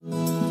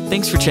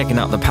Thanks for checking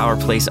out the Power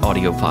Place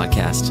audio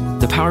podcast.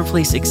 The Power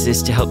Place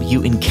exists to help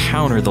you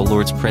encounter the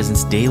Lord's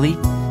presence daily,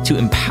 to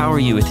empower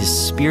you with His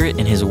Spirit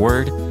and His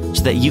Word,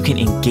 so that you can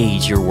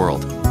engage your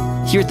world.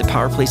 Here at the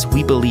Power Place,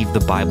 we believe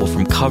the Bible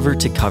from cover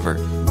to cover,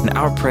 and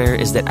our prayer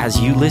is that as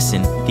you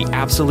listen, the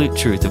absolute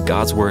truth of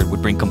God's Word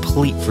would bring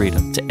complete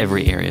freedom to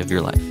every area of your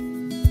life.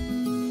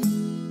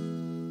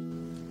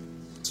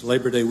 It's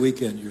Labor Day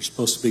weekend. You're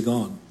supposed to be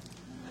gone.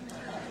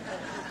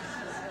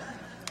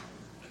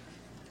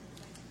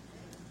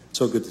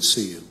 So good to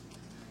see you.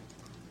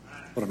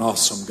 What an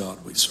awesome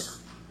God we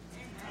serve.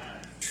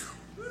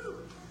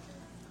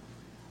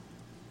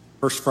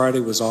 First Friday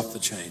was off the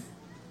chain.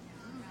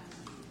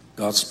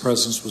 God's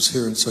presence was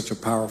here in such a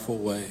powerful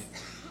way.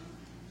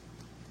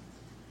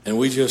 And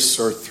we just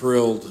are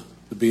thrilled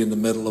to be in the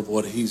middle of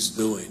what He's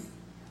doing.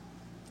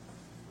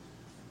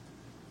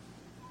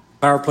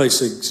 Power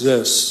Place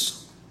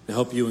exists to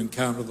help you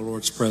encounter the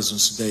Lord's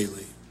presence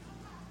daily,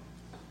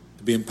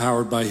 to be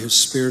empowered by His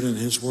Spirit and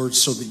His Word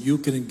so that you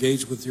can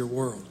engage with your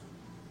world.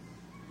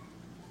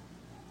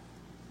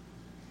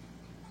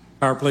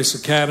 Power Place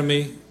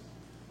Academy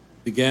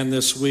began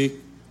this week.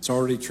 It's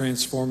already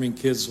transforming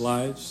kids'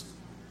 lives.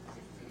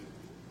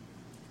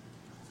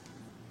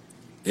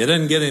 It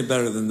doesn't get any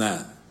better than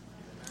that.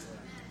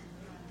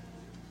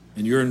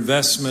 And your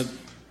investment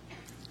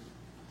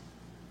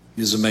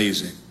is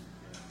amazing.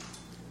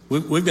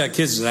 We've got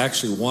kids that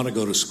actually want to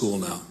go to school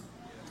now.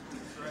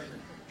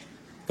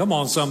 Come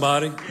on,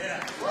 somebody.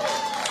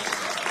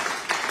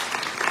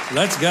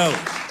 Let's go.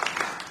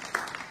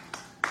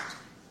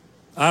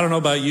 I don't know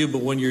about you,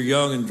 but when you're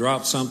young and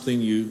drop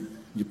something, you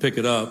pick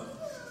it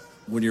up.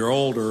 When you're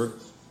older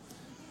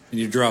and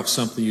you drop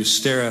something, you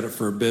stare at it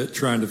for a bit,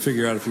 trying to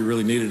figure out if you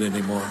really need it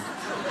anymore.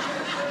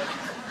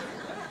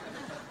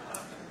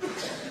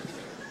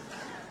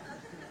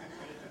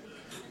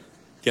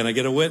 Can I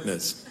get a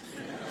witness?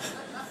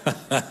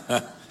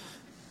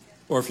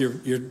 Or if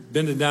you're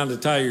bending down to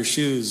tie your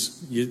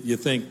shoes, you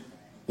think,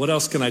 what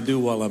else can I do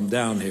while I'm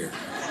down here?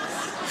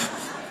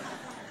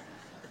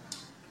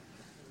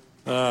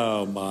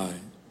 Oh, my.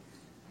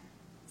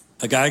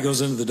 A guy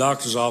goes into the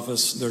doctor's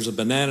office. There's a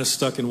banana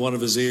stuck in one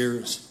of his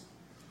ears.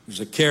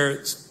 There's a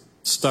carrot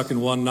stuck in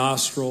one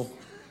nostril.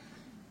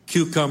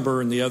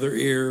 Cucumber in the other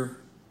ear.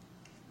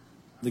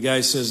 The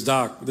guy says,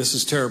 "Doc, this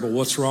is terrible.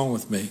 What's wrong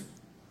with me?"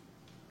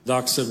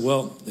 Doc said,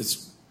 "Well,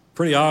 it's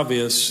pretty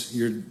obvious.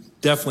 You're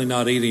definitely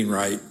not eating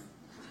right."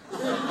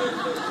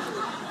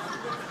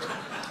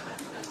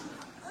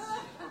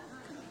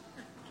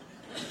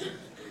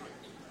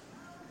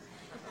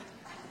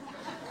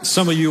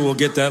 Some of you will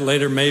get that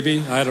later,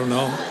 maybe. I don't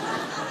know.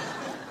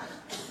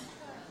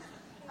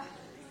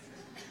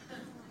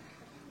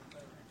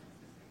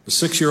 A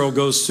 6-year-old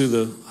goes to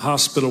the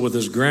hospital with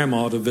his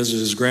grandma to visit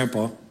his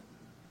grandpa.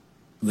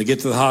 When they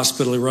get to the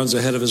hospital, he runs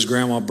ahead of his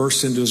grandma,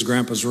 bursts into his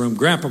grandpa's room.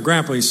 "Grandpa,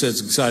 Grandpa," he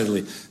says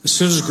excitedly. "As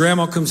soon as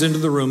Grandma comes into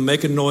the room,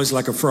 make a noise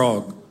like a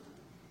frog."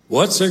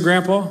 "What?" said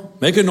Grandpa.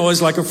 "Make a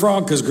noise like a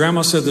frog, because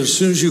Grandma said that as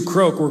soon as you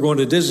croak, we're going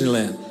to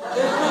Disneyland."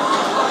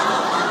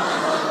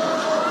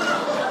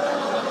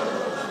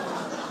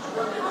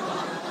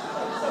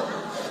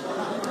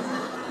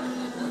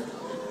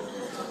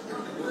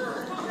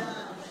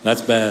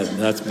 That's bad.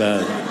 That's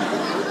bad.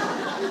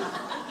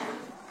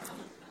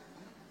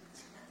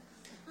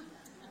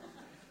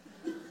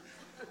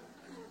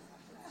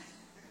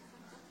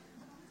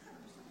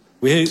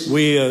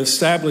 We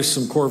established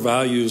some core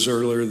values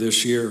earlier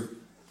this year.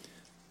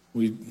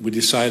 We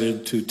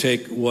decided to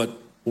take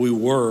what we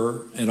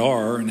were and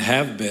are and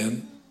have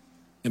been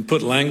and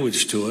put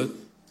language to it.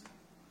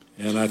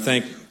 And I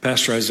thank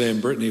Pastor Isaiah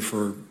and Brittany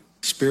for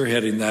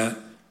spearheading that.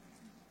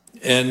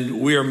 And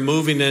we are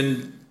moving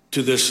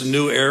into this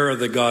new era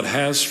that God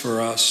has for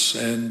us.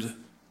 And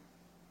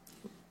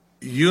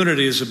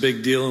unity is a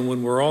big deal. And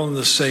when we're all on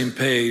the same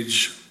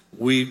page,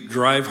 we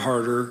drive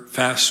harder,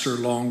 faster,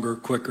 longer,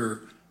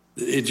 quicker.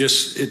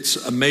 It's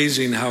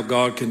amazing how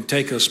God can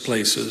take us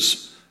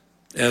places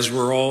as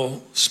we're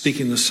all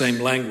speaking the same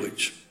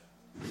language.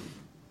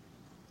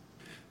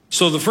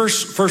 So the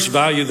first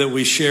value that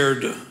we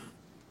shared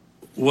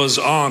was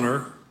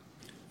honor.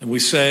 And we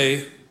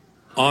say,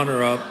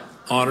 honor up,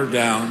 honor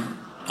down,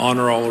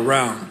 honor all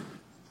around.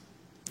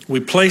 We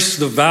place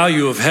the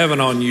value of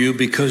heaven on you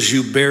because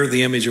you bear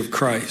the image of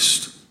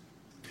Christ.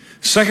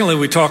 Secondly,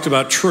 we talked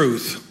about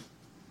truth.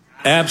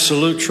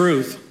 Absolute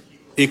truth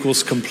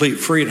equals complete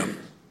freedom.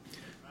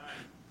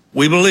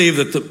 We believe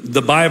that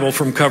the Bible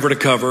from cover to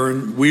cover,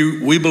 and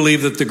we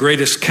believe that the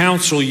greatest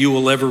counsel you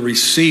will ever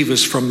receive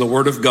is from the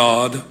Word of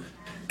God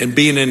and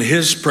being in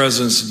His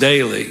presence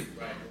daily.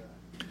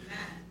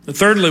 And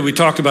thirdly, we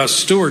talked about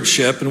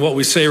stewardship, and what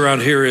we say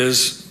around here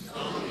is,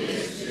 don't be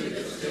a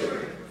stupid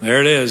steward.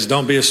 There it is,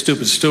 don't be a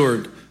stupid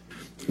steward.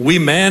 We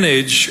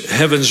manage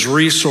heaven's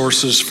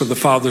resources for the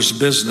Father's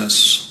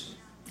business.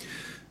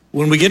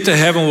 When we get to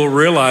heaven, we'll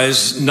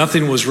realize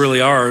nothing was really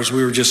ours.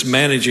 We were just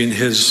managing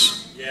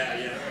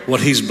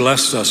what He's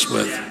blessed us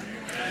with.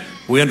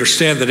 We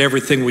understand that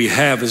everything we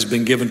have has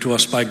been given to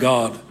us by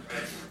God.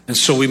 And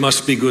so we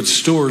must be good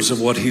stewards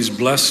of what he's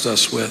blessed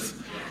us with.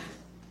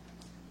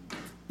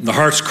 The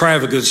heart's cry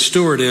of a good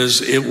steward is,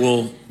 it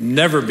will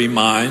never be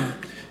mine.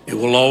 It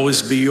will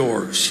always be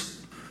yours.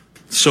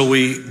 So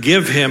we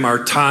give him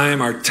our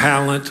time, our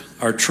talent,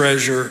 our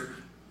treasure,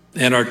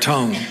 and our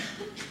tongue.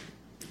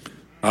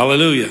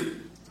 Hallelujah.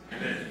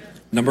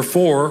 Number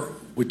 4,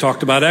 we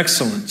talked about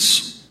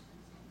excellence,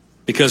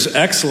 because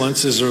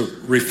excellence is a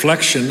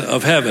reflection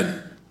of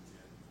heaven.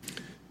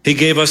 He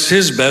gave us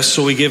his best,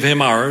 so we give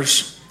him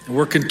ours. And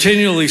we're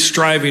continually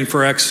striving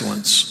for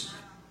excellence.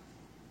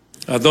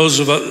 Those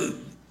of us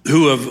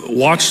who have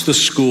watched the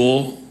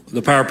school,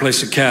 the Power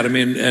Place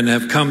Academy, and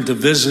have come to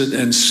visit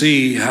and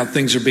see how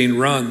things are being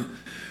run,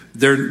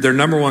 their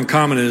number one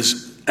comment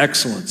is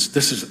excellence.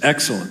 This is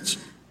excellence.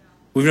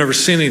 We've never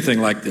seen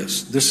anything like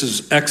this. This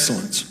is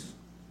excellence.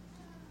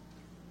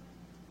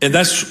 And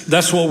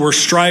that's what we're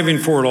striving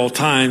for at all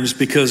times,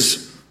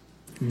 because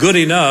good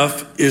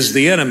enough is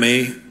the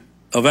enemy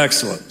of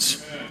excellence.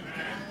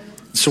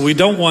 So we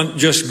don't want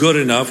just good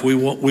enough. We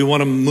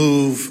want to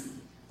move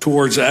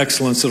towards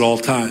excellence at all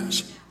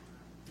times,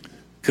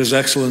 because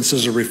excellence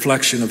is a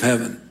reflection of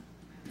heaven.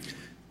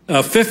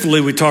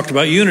 Fifthly, we talked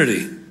about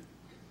unity.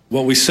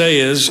 What we say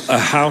is, a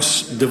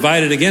house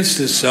divided against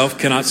itself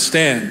cannot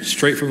stand,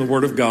 straight from the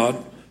Word of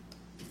God.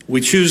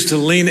 We choose to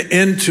lean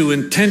into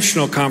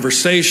intentional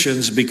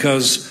conversations,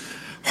 because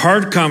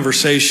hard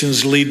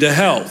conversations lead to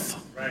health.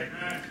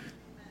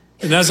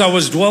 And as I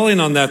was dwelling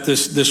on that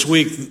this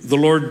week, the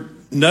Lord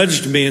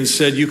nudged me and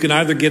said, you can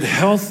either get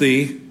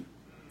healthy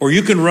or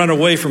you can run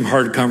away from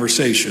hard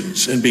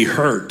conversations and be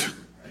hurt.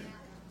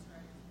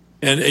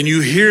 And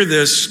you hear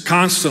this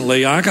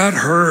constantly. I got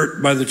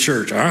hurt by the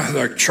church.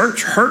 The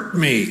church hurt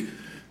me.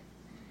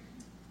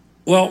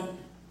 Well,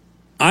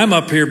 I'm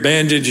up here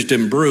bandaged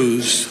and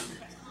bruised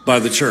by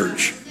the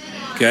church,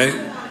 okay?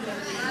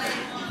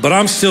 But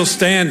I'm still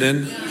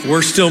standing.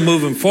 We're still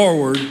moving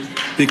forward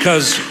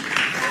because,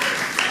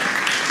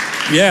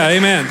 yeah,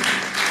 amen.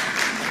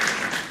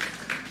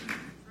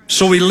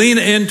 So we lean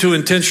into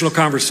intentional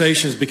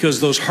conversations, because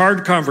those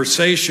hard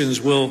conversations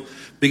will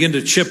begin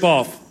to chip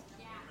off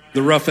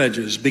the rough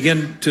edges,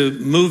 begin to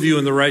move you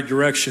in the right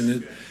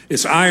direction.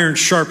 It's iron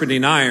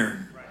sharpening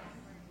iron.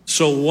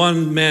 So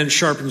one man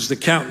sharpens the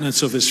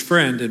countenance of his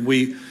friend, and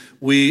we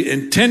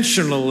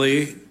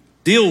intentionally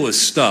deal with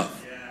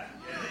stuff.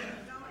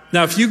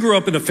 Now, if you grew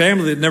up in a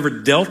family that never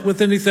dealt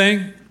with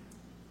anything,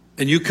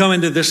 and you come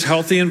into this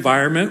healthy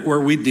environment where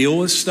we deal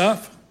with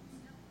stuff,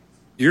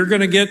 you're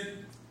going to get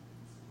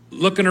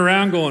looking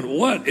around going,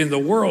 what in the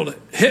world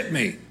hit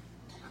me?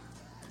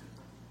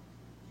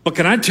 But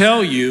can I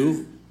tell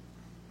you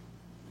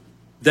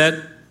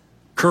that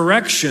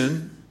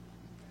correction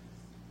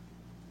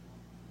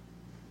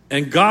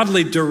and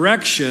godly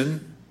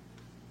direction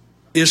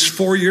is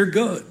for your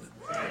good?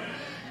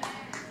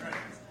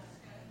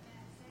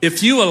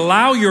 If you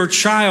allow your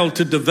child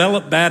to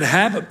develop bad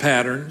habit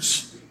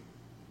patterns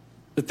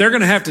that they're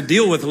going to have to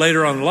deal with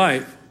later on in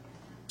life,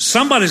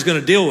 somebody's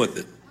going to deal with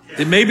it.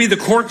 It may be the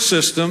court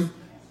system.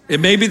 It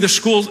may be the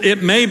schools.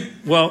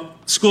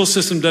 School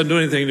system doesn't do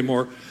anything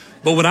anymore.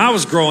 But when I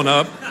was growing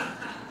up,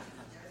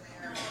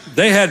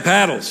 they had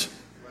paddles.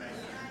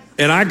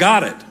 And I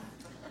got it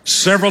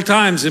several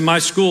times in my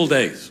school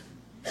days.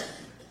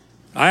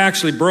 I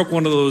actually broke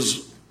one of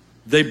those.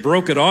 They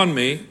broke it on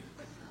me.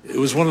 It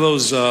was one of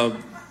those, the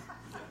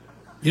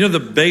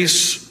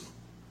bass,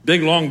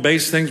 big long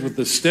bass things with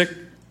the stick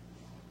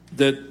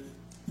that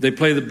they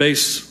play the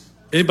bass.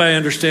 Anybody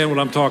understand what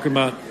I'm talking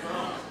about?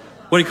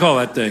 What do you call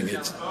that thing?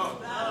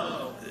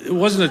 It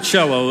wasn't a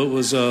cello. It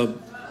was the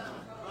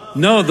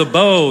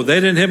bow.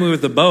 They didn't hit me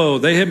with the bow.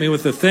 They hit me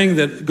with the thing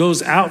that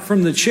goes out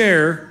from the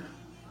chair.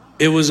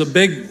 It was a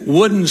big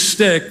wooden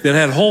stick that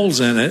had holes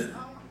in it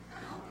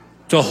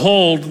to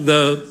hold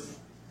that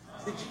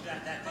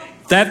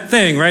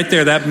thing right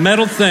there, that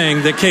metal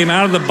thing that came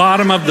out of the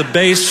bottom of the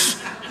bass.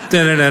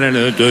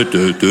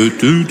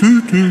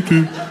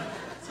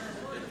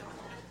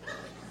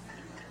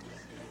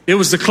 It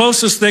was the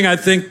closest thing I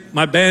think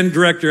my band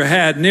director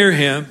had near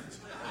him.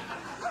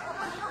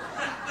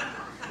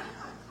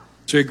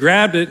 So he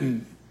grabbed it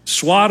and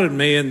swatted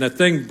me, and the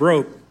thing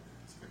broke.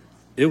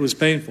 It was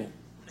painful.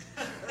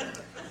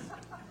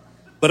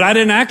 But I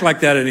didn't act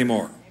like that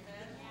anymore.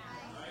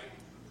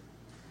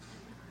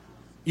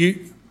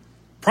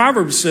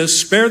 Proverbs says,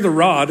 spare the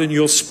rod and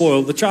you'll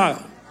spoil the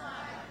child.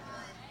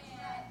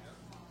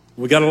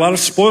 We got a lot of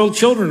spoiled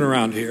children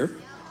around here.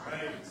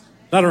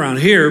 Not around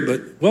here,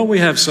 but, we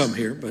have some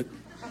here, but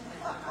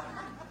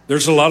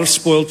there's a lot of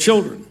spoiled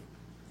children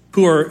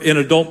who are in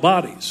adult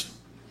bodies.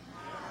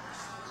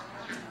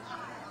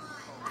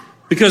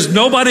 Because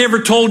nobody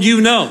ever told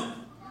you no.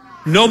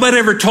 Nobody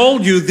ever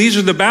told you these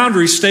are the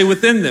boundaries, stay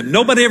within them.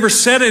 Nobody ever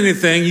said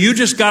anything. You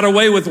just got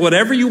away with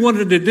whatever you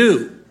wanted to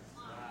do.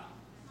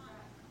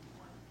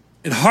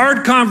 And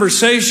hard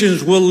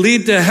conversations will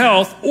lead to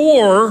health,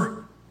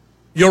 or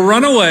you'll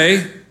run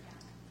away,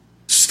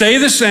 stay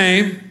the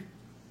same,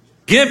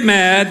 get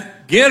mad,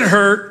 get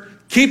hurt,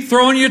 keep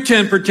throwing your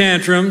temper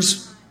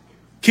tantrums,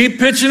 Keep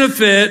pitching a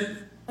fit.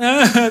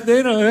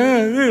 They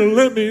don't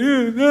let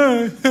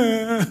me.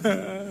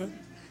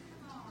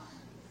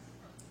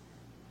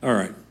 All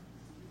right.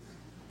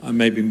 I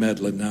may be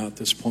meddling now at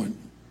this point.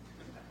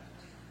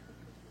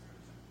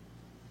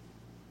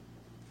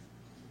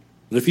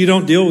 But if you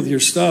don't deal with your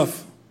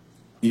stuff,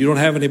 you don't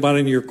have anybody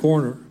in your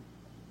corner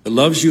that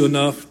loves you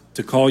enough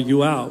to call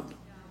you out,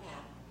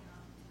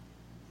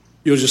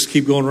 you'll just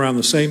keep going around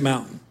the same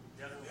mountain,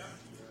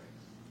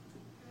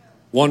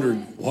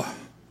 wondering, wow,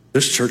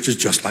 this church is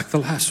just like the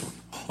last one.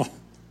 Oh,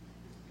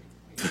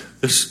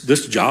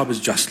 this job is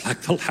just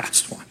like the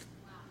last one.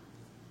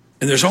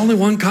 And there's only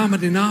one common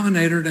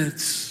denominator, and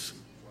it's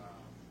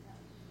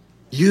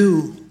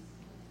you.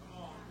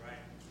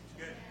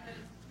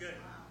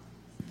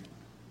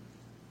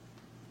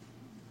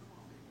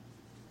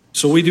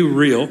 So we do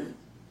real.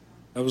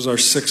 That was our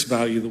sixth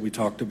value that we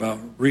talked about.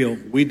 Real.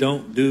 We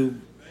don't do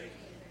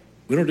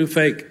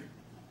fake.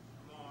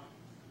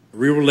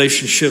 Real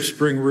relationships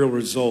bring real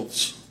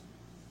results.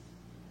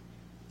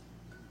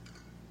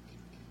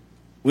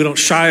 We don't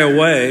shy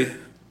away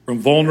from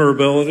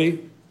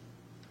vulnerability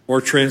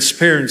or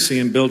transparency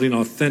in building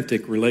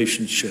authentic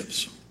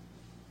relationships.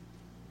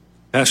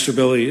 Pastor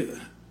Billy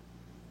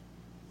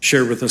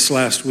shared with us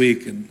last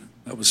week, and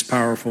that was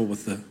powerful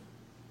with the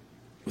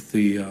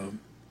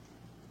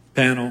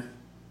panel.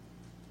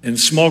 And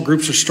small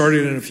groups are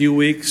starting in a few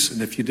weeks,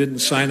 and if you didn't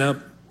sign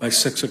up by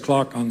 6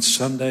 o'clock on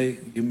Sunday,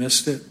 you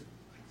missed it.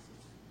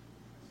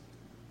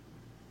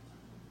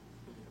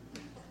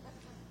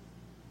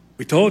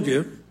 We told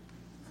you.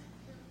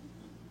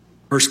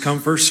 First come,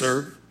 first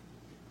serve.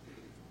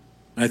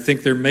 And I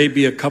think there may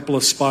be a couple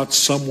of spots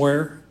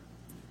somewhere.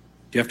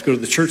 You have to go to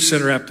the Church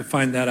Center app to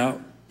find that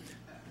out.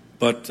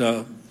 But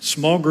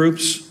small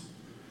groups,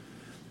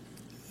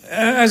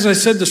 as I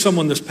said to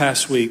someone this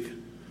past week,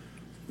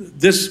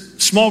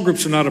 small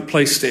groups are not a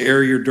place to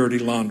air your dirty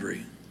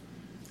laundry.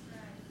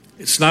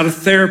 It's not a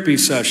therapy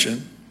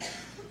session.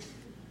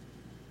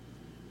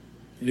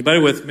 Anybody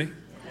with me?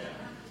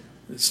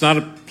 It's not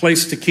a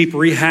place to keep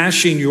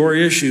rehashing your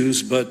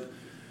issues, but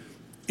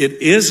it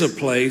is a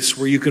place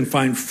where you can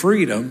find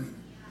freedom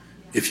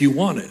if you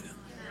want it.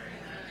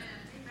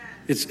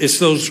 It's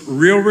those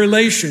real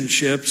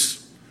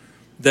relationships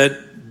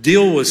that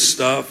deal with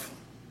stuff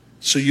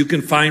so you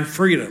can find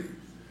freedom.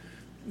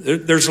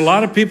 There's a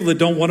lot of people that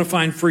don't want to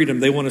find freedom.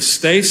 They want to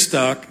stay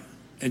stuck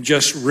and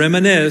just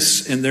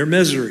reminisce in their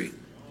misery.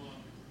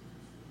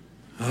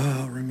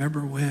 Oh,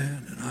 remember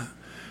when? And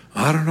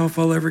I don't know if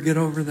I'll ever get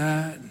over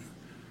that.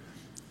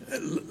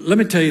 Let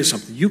me tell you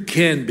something. You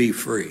can be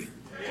free.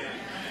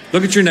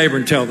 Look at your neighbor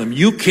and tell them,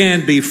 you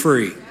can be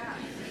free.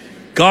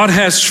 God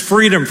has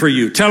freedom for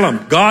you. Tell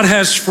them, God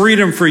has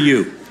freedom for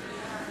you.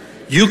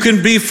 You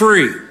can be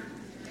free.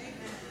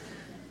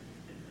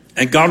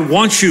 And God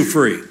wants you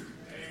free.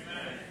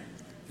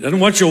 He doesn't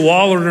want you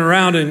wallowing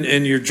around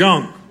in your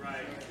junk.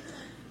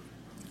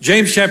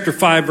 James chapter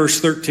 5,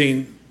 verse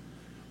 13.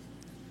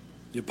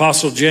 The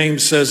Apostle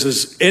James says,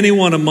 is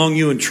anyone among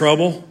you in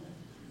trouble?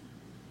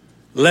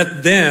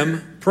 Let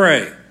them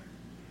pray.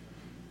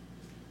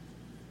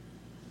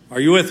 Are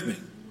you with me?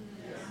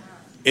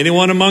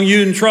 Anyone among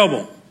you in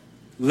trouble?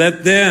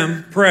 Let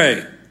them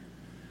pray.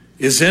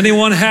 Is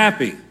anyone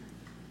happy?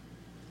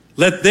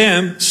 Let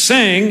them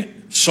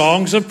sing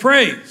songs of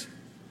praise.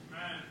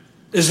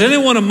 Is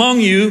anyone among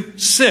you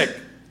sick?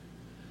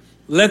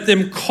 Let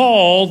them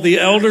call the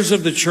elders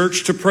of the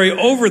church to pray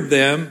over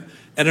them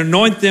and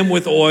anoint them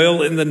with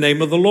oil in the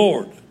name of the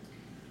Lord.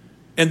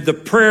 And the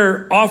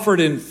prayer offered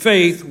in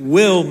faith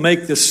will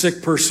make the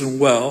sick person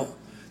well.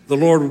 The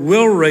Lord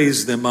will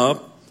raise them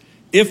up.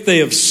 If they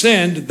have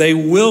sinned, they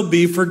will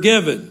be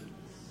forgiven.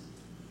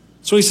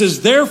 So he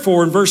says,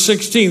 therefore, in verse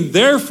 16,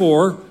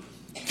 therefore,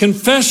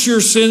 confess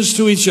your sins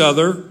to each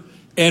other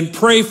and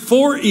pray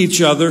for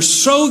each other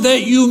so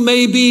that you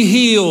may be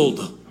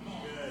healed.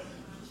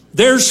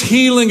 There's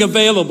healing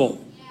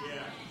available.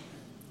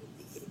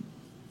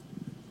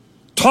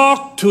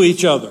 Talk to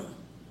each other.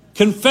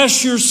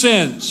 Confess your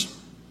sins.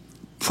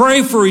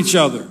 Pray for each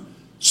other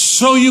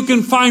so you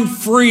can find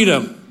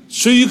freedom,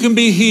 so you can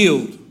be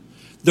healed.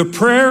 The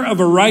prayer of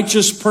a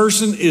righteous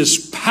person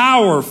is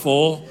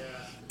powerful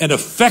and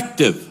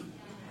effective.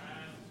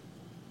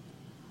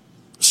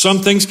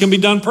 Some things can be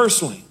done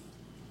personally.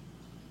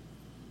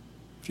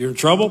 If you're in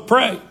trouble,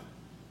 pray.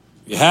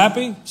 You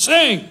happy?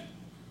 Sing.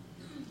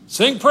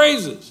 Sing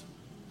praises.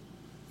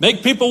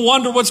 Make people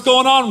wonder what's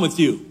going on with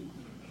you.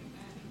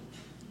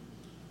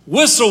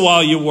 Whistle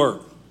while you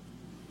work.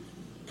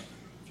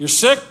 If you're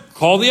sick,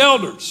 call the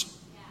elders.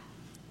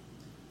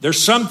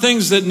 There's some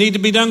things that need to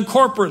be done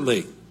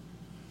corporately.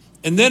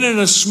 And then in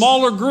a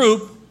smaller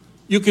group,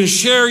 you can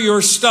share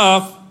your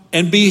stuff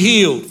and be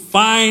healed.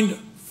 Find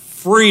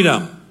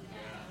freedom.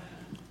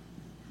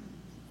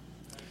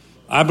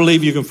 I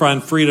believe you can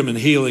find freedom and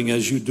healing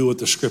as you do what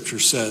the scripture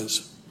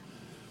says.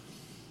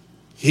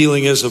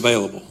 Healing is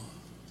available.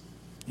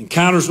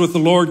 Encounters with the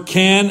Lord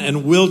can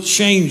and will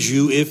change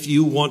you if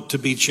you want to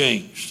be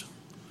changed.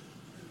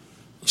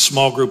 A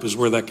small group is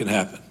where that can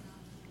happen.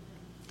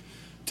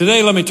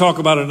 Today, let me talk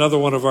about another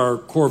one of our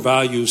core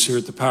values here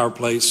at the Power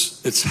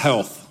Place. It's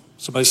health.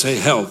 Somebody say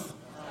health.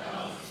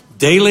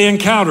 Daily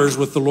encounters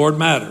with the Lord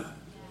matter.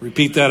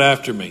 Repeat that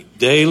after me.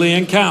 Daily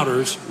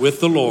encounters with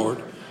the Lord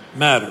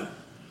matter.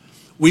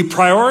 We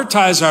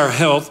prioritize our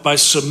health by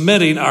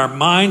submitting our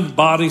mind,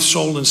 body,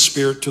 soul, and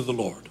spirit to the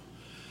Lord.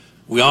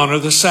 We honor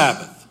the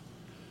Sabbath.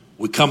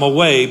 We come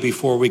away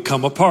before we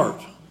come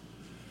apart,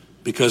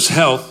 because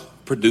health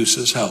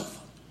produces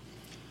health.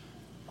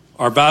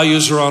 Our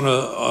values are on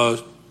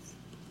a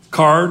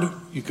card.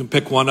 You can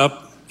pick one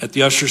up at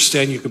the usher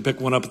stand. You can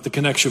pick one up at the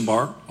connection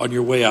bar on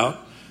your way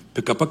out.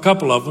 Pick up a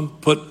couple of them.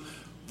 Put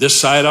this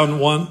side on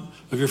one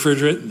of your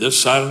refrigerator, this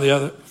side on the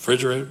other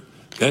refrigerator.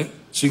 Okay?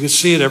 So you can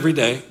see it every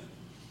day.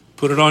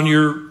 Put it on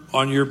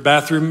your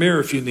bathroom mirror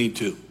if you need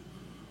to.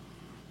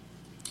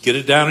 Get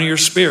it down in your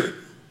spirit.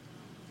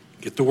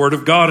 Get the Word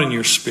of God in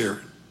your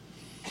spirit.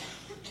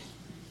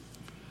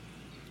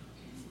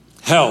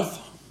 Health.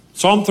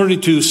 Psalm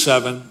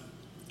 32:7.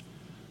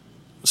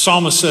 The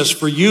psalmist says,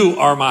 "For you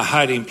are my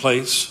hiding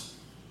place.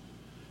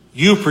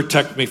 You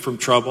protect me from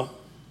trouble.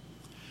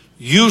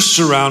 You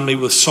surround me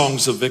with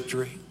songs of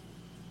victory."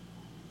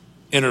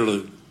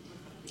 Interlude.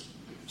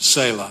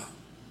 Selah.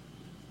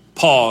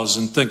 Pause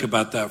and think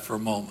about that for a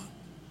moment.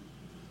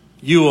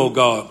 You, oh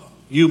God,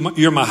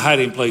 you're my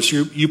hiding place.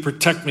 You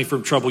protect me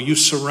from trouble. You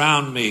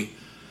surround me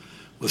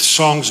with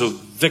songs of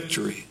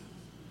victory.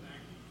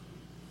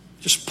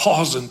 Just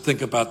pause and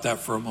think about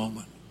that for a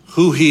moment.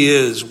 Who he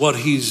is, what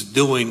he's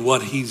doing,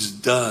 what he's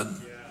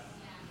done.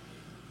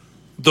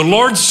 The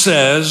Lord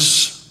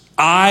says,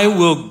 "I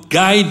will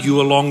guide you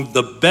along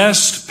the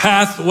best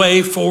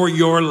pathway for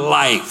your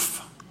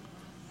life.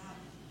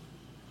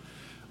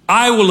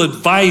 I will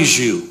advise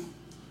you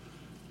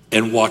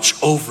and watch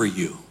over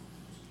you."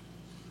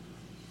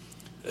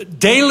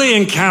 Daily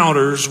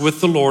encounters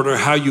with the Lord are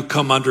how you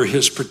come under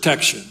his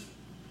protection.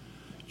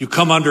 You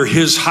come under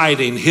his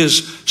hiding,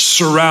 his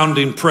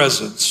surrounding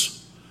presence.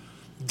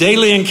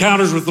 Daily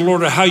encounters with the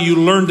Lord are how you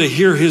learn to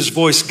hear his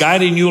voice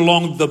guiding you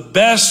along the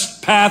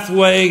best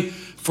pathway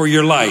for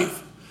your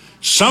life.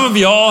 Some of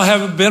you all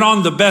haven't been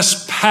on the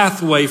best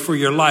pathway for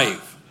your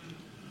life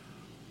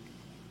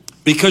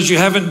because you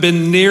haven't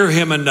been near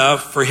him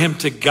enough for him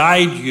to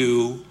guide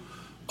you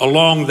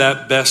along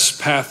that best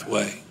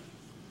pathway.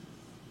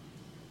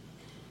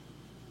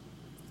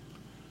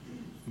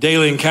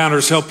 Daily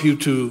encounters help you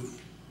to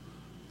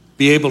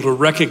be able to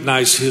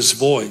recognize his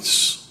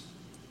voice,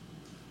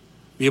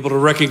 be able to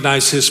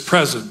recognize his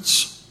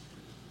presence,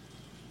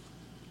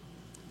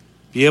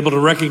 be able to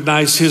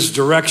recognize his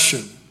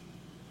direction,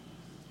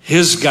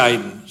 his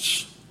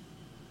guidance.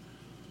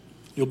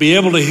 You'll be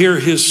able to hear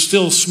his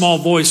still small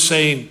voice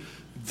saying,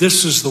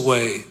 "This is the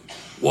way,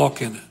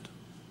 walk in it.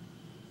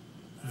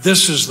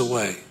 This is the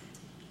way,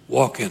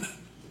 walk in it."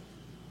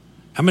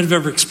 How many have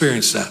ever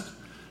experienced that?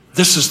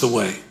 This is the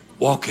way,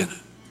 walk in it.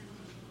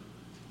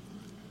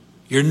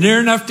 You're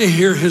near enough to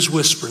hear his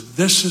whisper.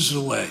 This is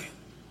the way,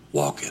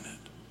 walk in it.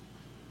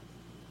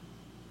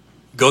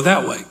 Go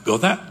that way, go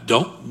that,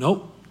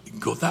 nope,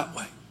 go that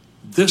way.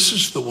 This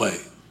is the way,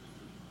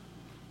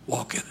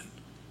 walk in it.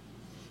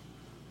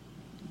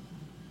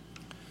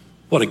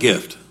 What a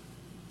gift.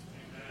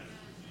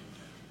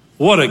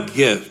 What a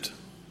gift.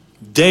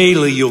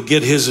 Daily you'll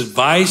get his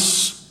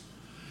advice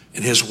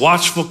and his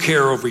watchful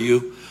care over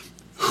you.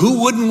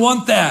 Who wouldn't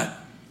want that?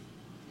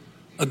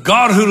 A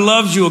God who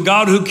loves you, a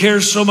God who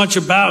cares so much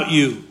about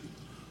you.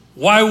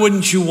 Why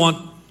wouldn't you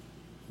want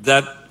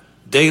that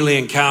daily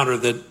encounter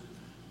that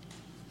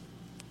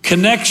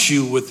connects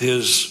you with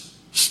his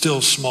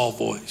still small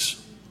voice?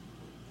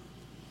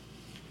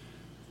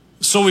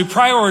 So we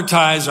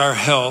prioritize our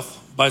health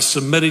by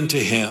submitting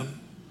to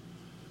him,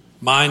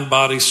 mind,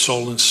 body,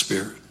 soul, and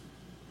spirit.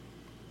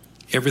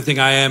 Everything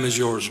I am is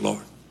yours,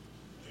 Lord.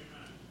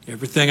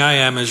 Everything I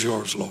am is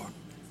yours, Lord.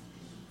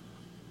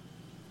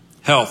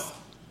 Health.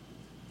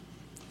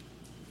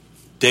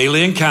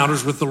 Daily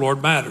encounters with the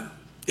Lord matter.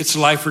 It's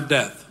life or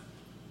death.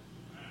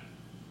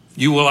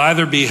 You will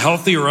either be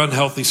healthy or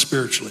unhealthy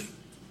spiritually,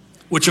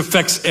 which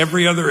affects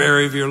every other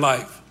area of your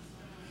life.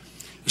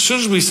 As soon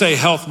as we say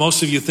health,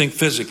 most of you think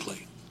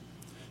physically.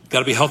 You've got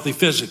to be healthy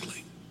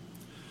physically.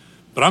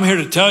 But I'm here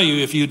to tell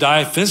you, if you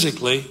die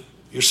physically,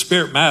 your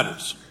spirit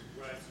matters.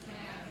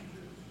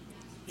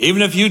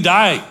 Even if you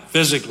die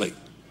physically,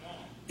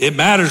 it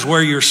matters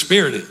where your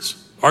spirit is.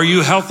 Are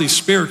you healthy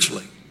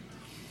spiritually?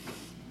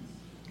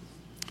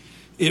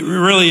 It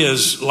really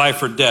is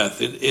life or death.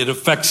 It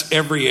affects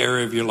every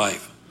area of your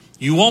life.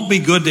 You won't be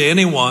good to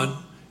anyone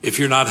if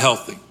you're not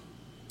healthy.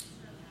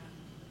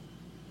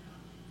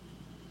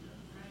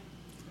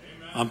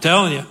 I'm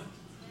telling you,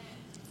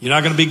 you're not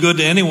going to be good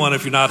to anyone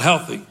if you're not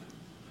healthy.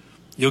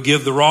 You'll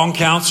give the wrong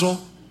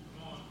counsel.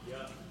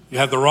 You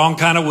have the wrong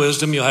kind of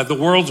wisdom. You'll have the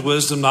world's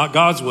wisdom, not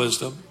God's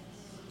wisdom.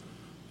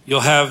 You'll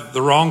have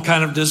the wrong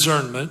kind of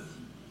discernment.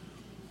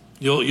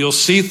 You'll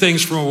see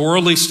things from a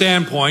worldly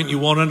standpoint. You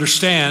won't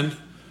understand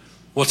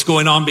what's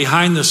going on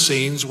behind the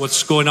scenes,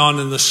 what's going on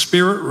in the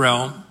spirit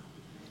realm.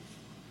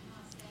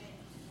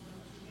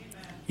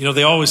 You know,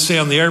 they always say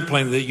on the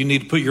airplane that you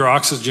need to put your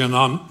oxygen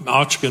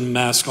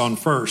mask on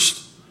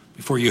first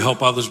before you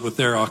help others with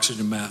their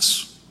oxygen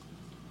masks.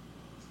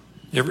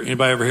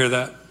 Anybody ever hear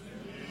that?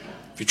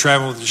 If you're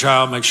traveling with a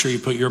child, make sure you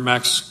put your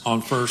mask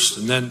on first,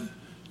 and then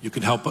you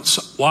can help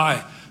us.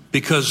 Why?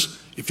 Because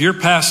if you're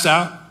passed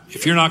out,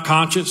 if you're not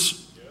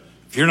conscious,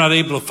 if you're not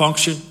able to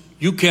function,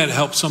 you can't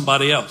help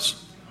somebody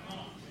else.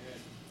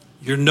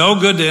 You're no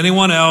good to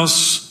anyone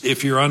else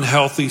if you're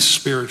unhealthy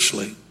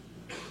spiritually.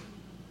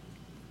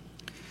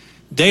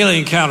 Daily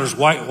encounters,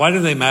 why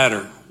do they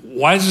matter?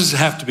 Why does it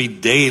have to be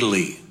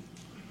daily?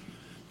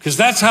 Because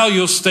that's how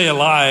you'll stay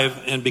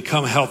alive and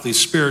become healthy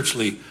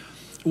spiritually.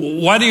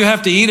 Why do you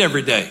have to eat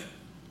every day?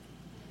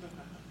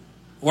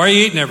 Why are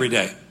you eating every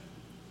day?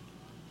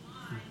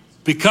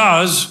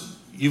 Because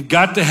you've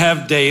got to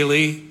have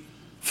daily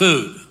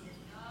food.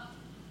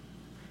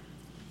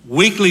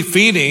 Weekly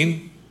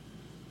feeding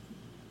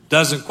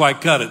doesn't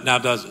quite cut it, now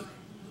does it?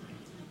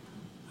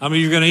 How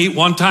many of you are going to eat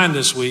one time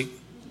this week?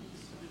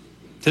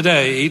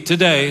 Today, eat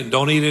today, and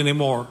don't eat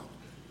anymore.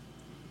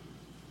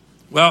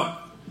 Well,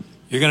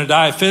 you're going to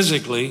die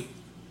physically,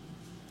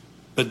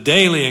 but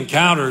daily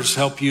encounters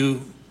help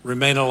you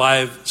remain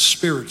alive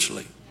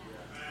spiritually.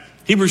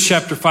 Hebrews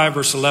chapter 5,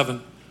 verse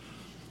 11.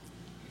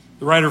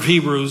 The writer of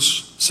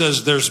Hebrews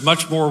says there's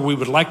much more we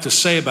would like to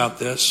say about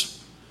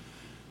this,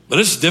 but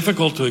it's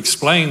difficult to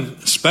explain,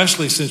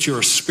 especially since you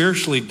are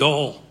spiritually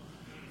dull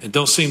and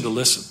don't seem to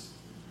listen.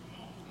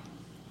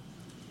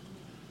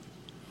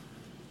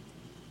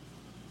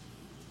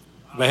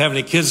 Do I have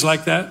any kids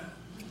like that?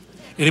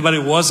 Anybody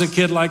was a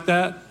kid like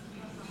that?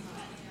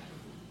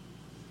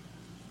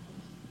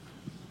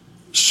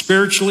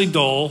 Spiritually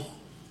dull,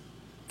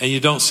 and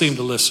you don't seem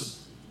to listen.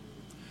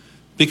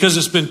 Because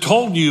it's been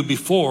told you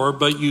before,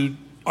 but you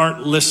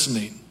aren't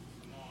listening.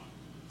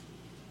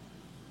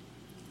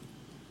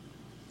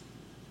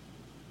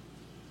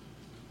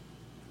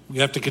 We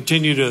have to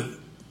continue to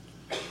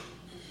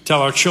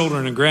tell our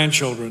children and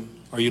grandchildren,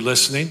 are you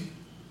listening?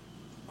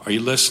 Are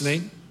you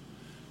listening?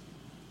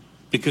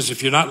 Because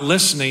if you're not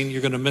listening,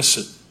 you're going to miss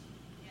it.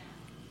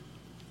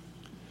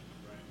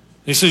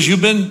 He says,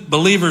 you've been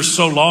believers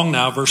so long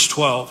now, verse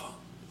 12,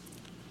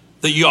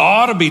 that you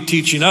ought to be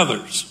teaching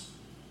others.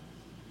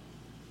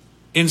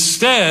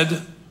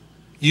 Instead,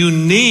 you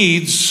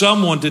need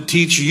someone to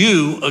teach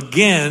you,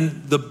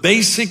 again, the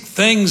basic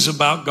things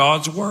about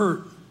God's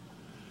word.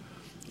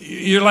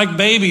 You're like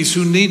babies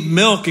who need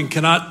milk and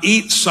cannot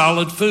eat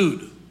solid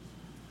food.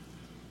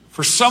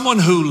 For someone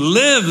who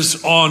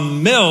lives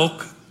on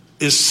milk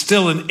is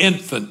still an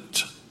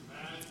infant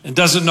and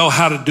doesn't know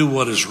how to do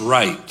what is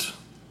right.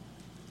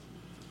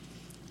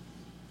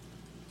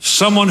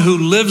 Someone who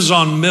lives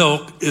on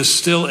milk is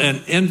still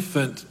an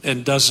infant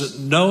and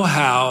doesn't know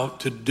how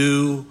to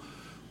do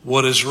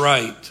what is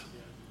right.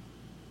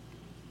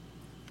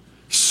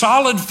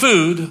 Solid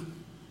food,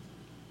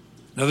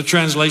 another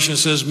translation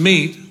says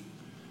meat,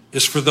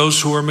 is for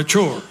those who are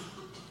mature,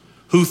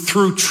 who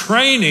through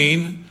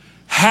training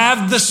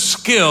have the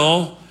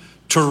skill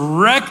to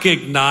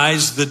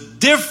recognize the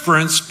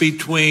difference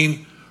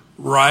between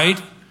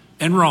right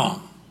and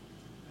wrong.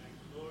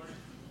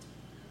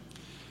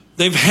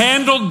 They've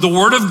handled the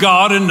Word of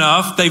God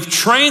enough. They've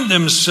trained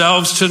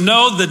themselves to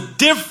know the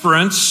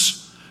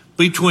difference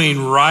between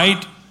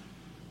right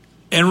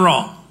and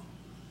wrong.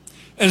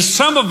 And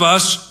some of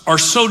us are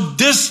so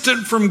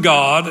distant from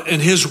God and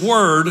His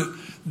Word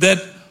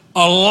that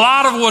a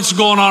lot of what's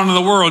going on in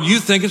the world, you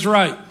think is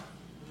right.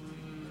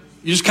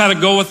 You just kind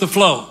of go with the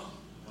flow.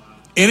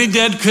 Any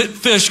dead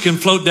fish can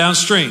float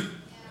downstream.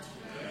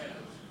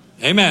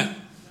 Amen.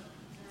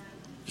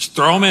 Just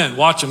throw them in.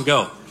 Watch them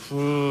go.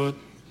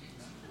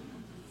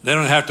 They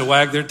don't have to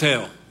wag their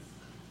tail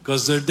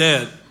because they're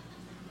dead.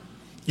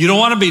 You don't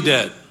want to be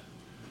dead.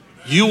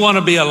 You want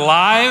to be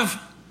alive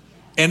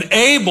and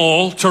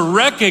able to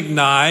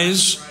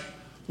recognize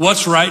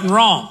what's right and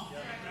wrong.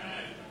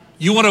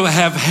 You want to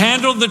have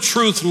handled the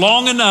truth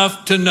long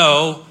enough to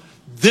know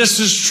this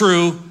is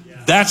true,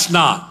 that's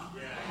not.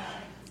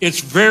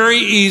 It's very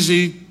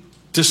easy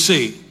to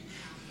see.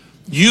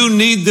 You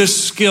need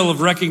this skill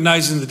of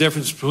recognizing the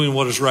difference between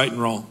what is right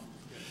and wrong.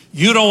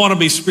 You don't want to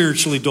be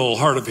spiritually dull,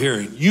 hard of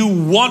hearing. You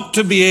want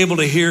to be able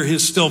to hear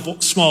His still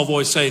small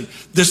voice saying,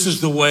 this is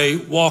the way,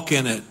 walk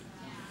in it.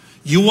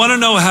 You want to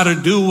know how to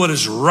do what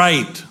is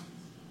right.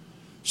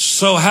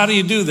 So how do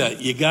you do that?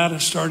 You got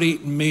to start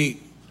eating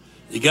meat.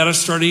 You got to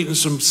start eating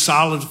some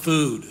solid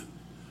food.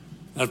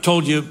 I've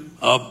told you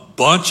a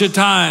bunch of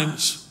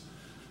times,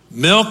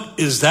 milk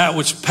is that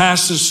which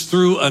passes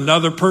through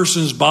another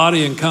person's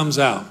body and comes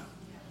out.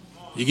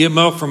 You get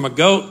milk from a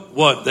goat,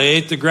 what? They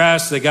ate the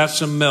grass, they got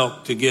some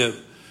milk to give.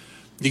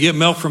 You get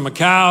milk from a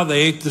cow,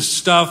 they ate the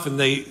stuff and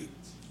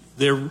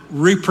they're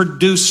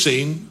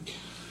reproducing.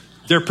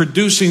 They're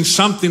producing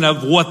something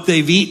of what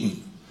they've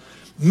eaten.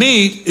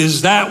 Meat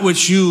is that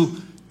which you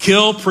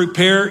kill,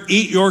 prepare,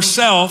 eat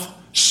yourself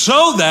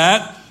so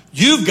that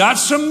you've got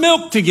some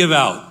milk to give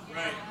out.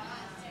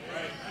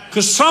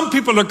 Because some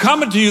people are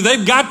coming to you,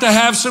 they've got to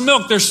have some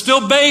milk. They're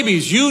still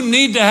babies. You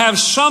need to have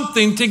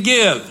something to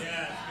give.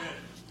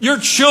 Your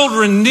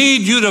children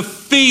need you to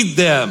feed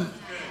them.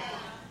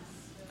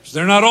 Because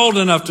they're not old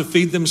enough to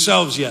feed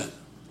themselves yet.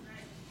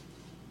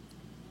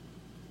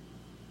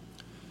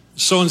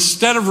 So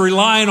instead of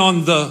relying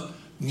on the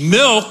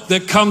milk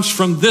that comes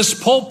from this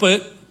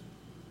pulpit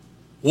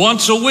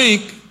once a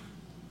week,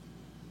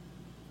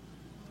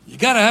 you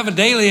got to have a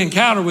daily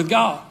encounter with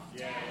God.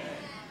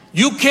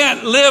 You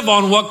can't live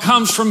on what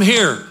comes from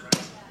here.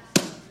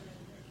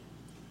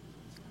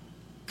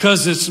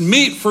 Because it's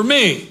meat for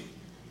me.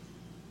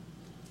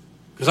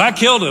 Because I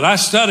killed it. I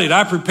studied.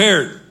 I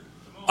prepared.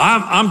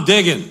 I'm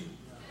digging.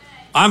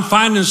 I'm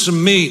finding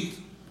some meat.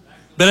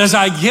 But as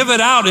I give it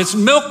out, it's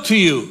milk to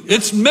you.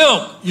 It's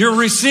milk. You're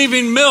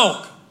receiving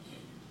milk.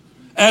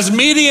 As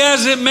meaty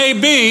as it may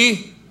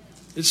be,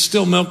 it's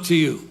still milk to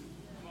you.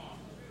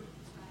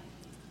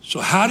 So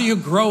how do you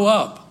grow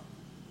up?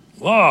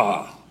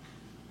 Wow.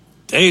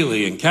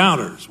 Daily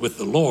encounters with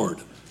the Lord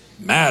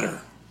matter.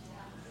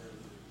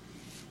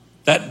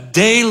 That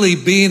daily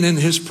being in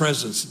his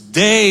presence,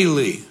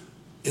 daily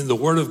in the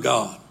Word of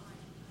God.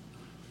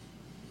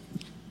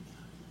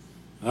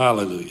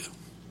 Hallelujah.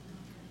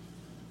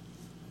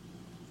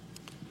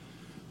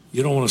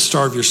 You don't want to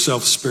starve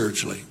yourself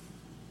spiritually.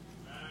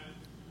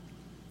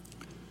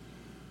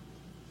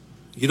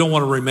 You don't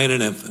want to remain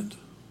an infant.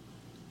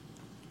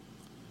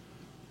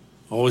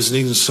 Always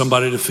needing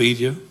somebody to feed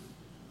you.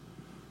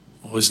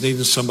 Always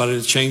needing somebody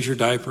to change your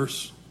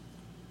diapers.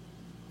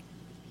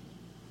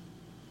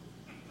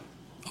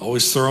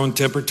 Always throwing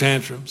temper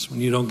tantrums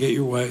when you don't get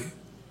your way.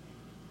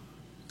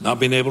 Not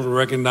being able to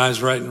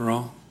recognize right and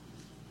wrong.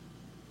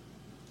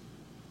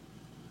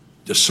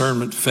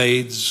 Discernment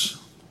fades.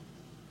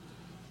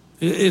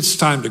 It's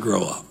time to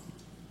grow up.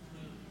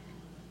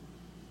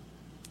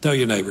 Tell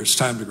your neighbor, it's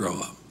time to grow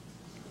up.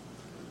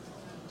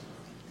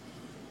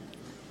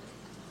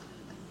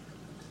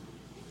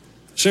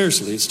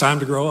 Seriously, it's time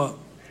to grow up.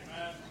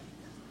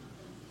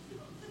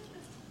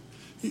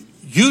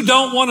 You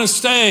don't want to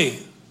stay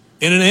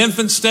in an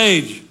infant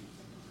stage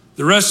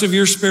the rest of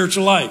your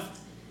spiritual life.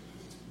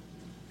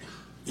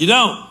 You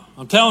don't.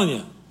 I'm telling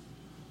you.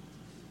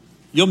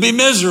 You'll be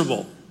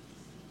miserable.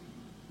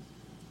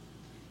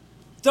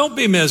 Don't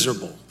be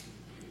miserable.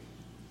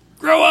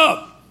 Grow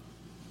up.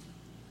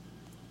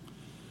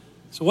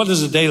 So what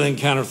does a daily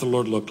encounter with the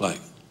Lord look like?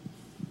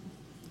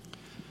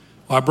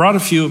 Well, I brought a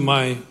few of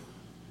my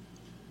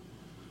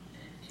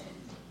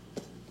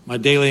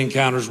daily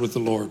encounters with the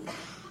Lord.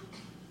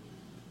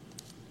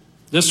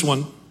 This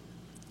one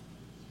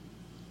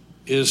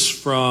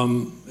is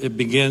it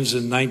begins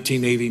in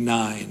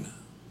 1989.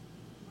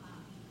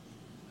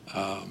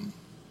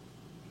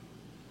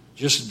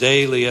 Just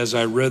daily as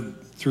I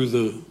read through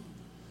the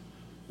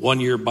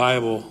one-year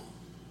Bible,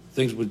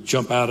 things would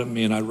jump out at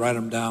me and I'd write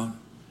them down.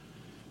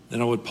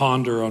 Then I would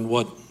ponder on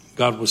what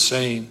God was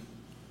saying.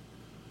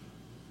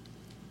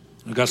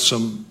 I got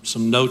some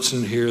notes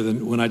in here that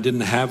when I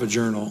didn't have a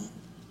journal,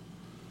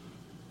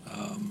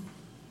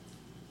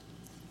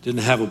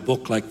 didn't have a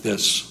book like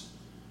this.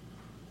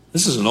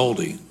 This is an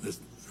oldie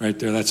right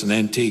there. That's an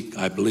antique,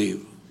 I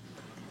believe.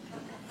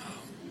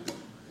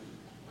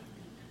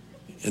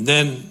 And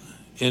then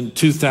in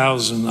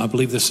 2000, I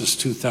believe this is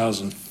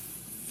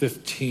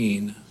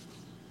 2015.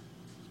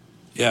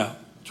 Yeah,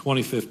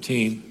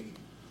 2015.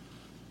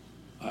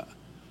 I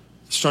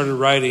started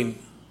writing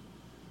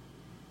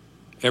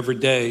every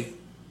day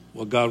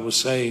what God was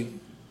saying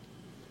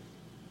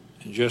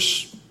and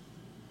just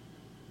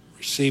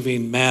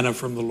receiving manna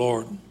from the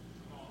Lord,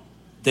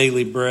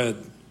 daily bread.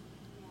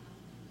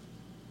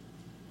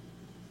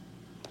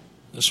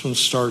 This one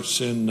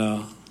starts in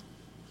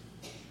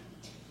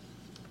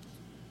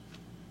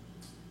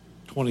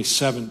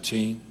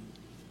 2017.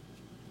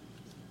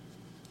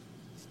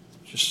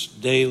 Just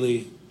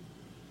daily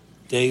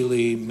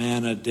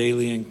manna,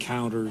 daily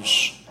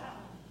encounters.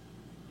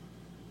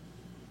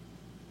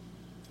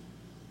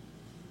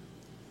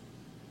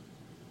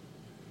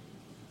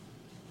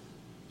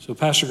 So,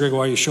 Pastor Greg, why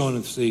are you showing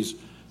us these?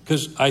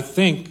 Because I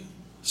think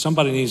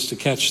somebody needs to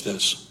catch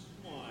this.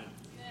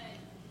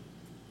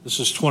 This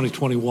is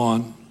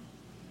 2021.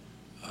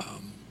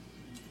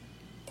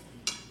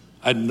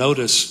 I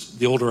noticed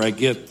the older I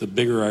get, the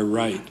bigger I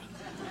write.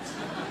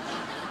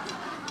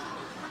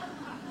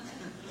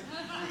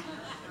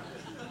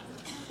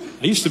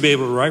 I used to be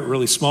able to write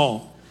really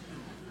small.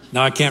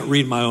 Now I can't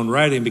read my own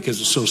writing because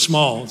it's so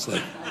small. It's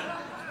like...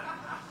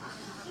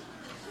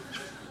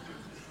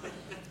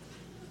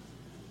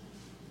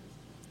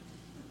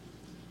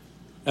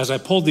 As I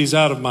pulled these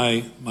out of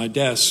my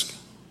desk,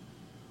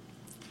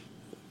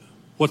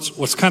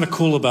 what's kind of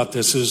cool about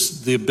this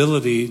is the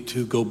ability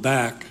to go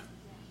back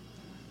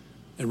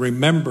and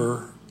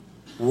remember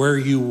where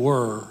you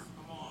were,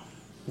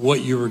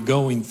 what you were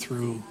going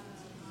through,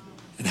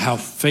 and how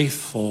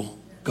faithful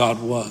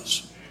God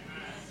was.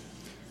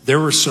 There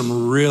were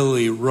some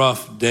really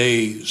rough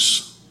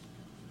days,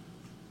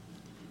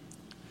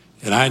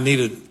 and I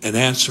needed an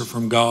answer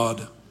from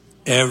God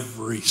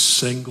every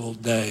single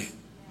day.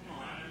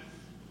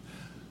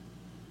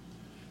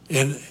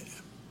 And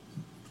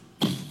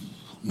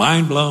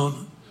mind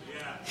blown,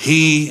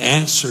 He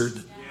answered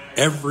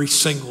every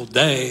single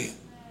day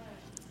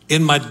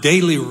in my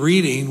daily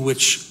reading,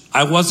 which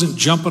I wasn't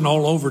jumping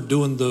all over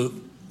doing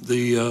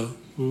the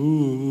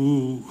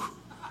ooh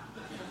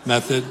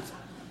method.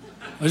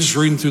 I was just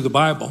reading through the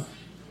Bible.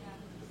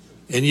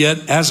 And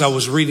yet, as I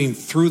was reading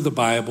through the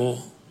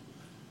Bible,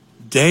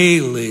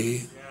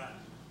 daily,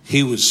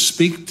 he would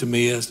speak to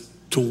me as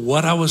to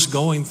what I was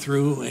going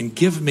through and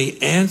give me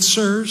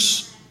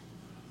answers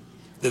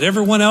that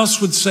everyone else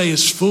would say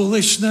is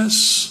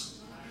foolishness.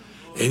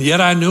 And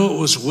yet I knew it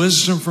was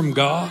wisdom from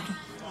God.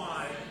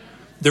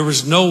 There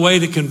was no way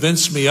to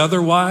convince me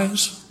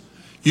otherwise.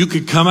 You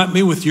could come at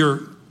me with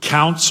your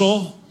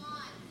counsel,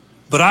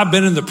 but I've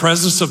been in the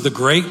presence of the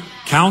great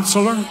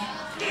counselor,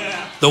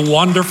 the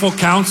wonderful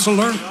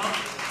counselor,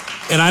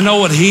 and I know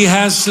what he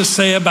has to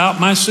say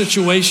about my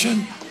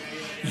situation.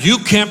 You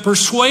can't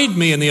persuade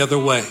me any other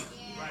way.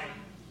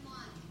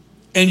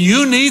 And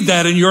you need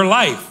that in your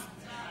life.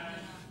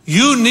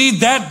 You need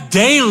that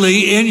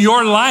daily in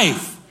your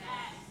life.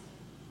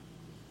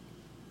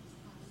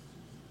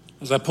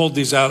 As I pulled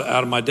these out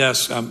of my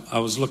desk, I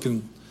was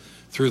looking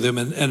through them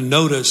and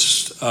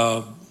noticed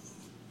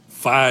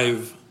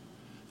 5.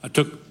 I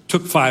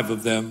took 5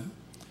 of them.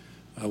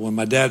 When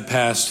my dad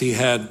passed, he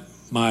had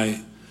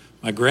my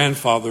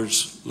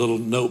grandfather's little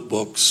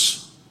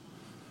notebooks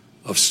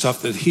of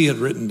stuff that he had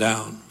written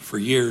down for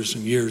years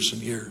and years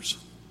and years.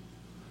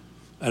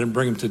 I didn't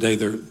bring them today.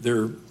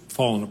 They're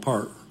falling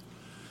apart.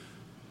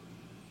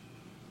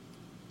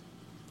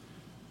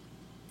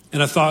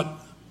 And I thought,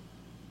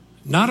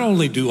 not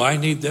only do I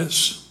need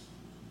this,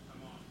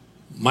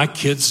 my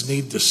kids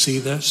need to see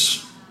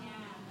this,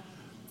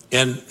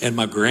 and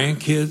my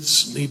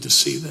grandkids need to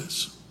see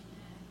this.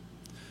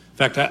 In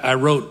fact, I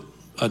wrote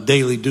a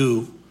daily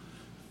do,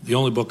 the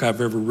only book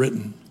I've ever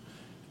written,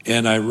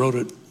 and I wrote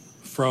it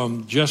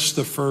from just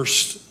the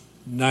first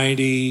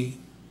 90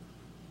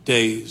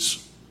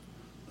 days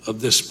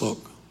of this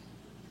book.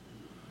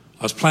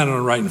 I was planning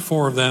on writing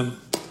 4 of them.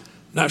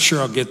 Not sure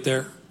I'll get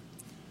there.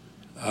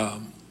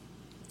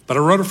 But I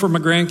wrote it for my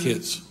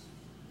grandkids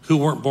who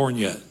weren't born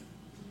yet.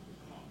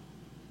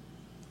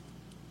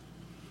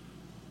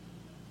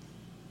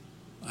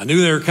 I knew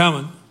they were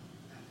coming.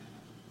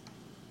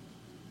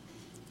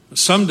 But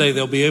someday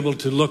they'll be able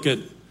to look at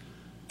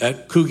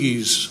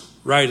Coogie's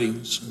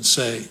writings and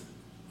say,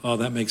 oh,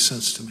 that makes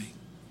sense to me.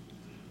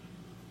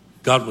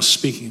 God was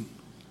speaking.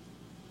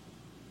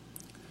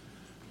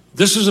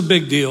 This is a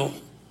big deal,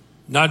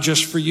 not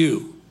just for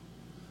you,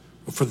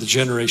 but for the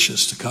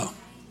generations to come.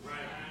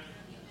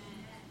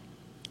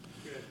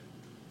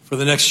 For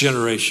the next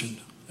generation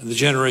and the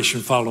generation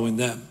following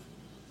them.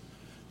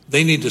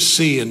 They need to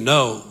see and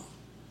know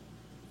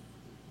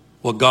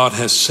what God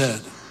has said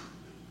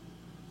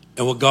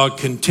and what God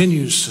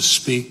continues to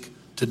speak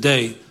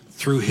today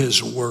through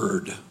his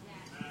word.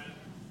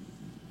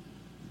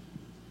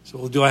 So,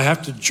 well, do I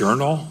have to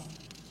journal?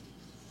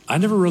 I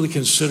never really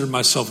considered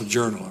myself a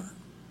journaler.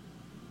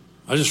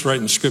 I was just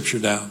writing the scripture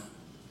down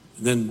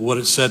and then what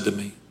it said to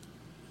me,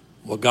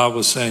 what God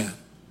was saying.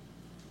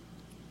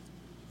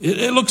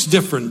 It looks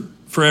different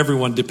for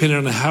everyone depending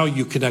on how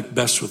you connect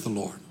best with the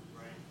Lord.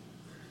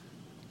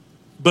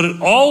 But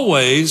it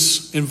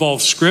always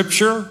involves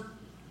scripture,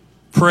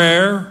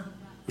 prayer,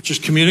 which is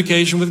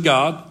communication with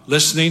God,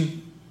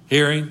 listening,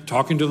 hearing,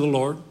 talking to the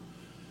Lord.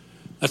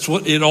 That's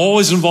what it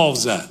always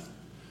involves that.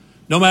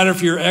 No matter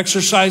if you're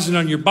exercising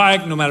on your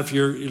bike, no matter if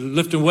you're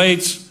lifting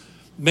weights,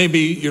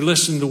 maybe you're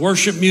listening to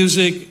worship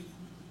music,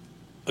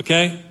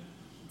 okay?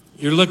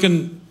 You're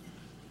listening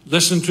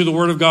to the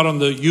Word of God on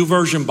the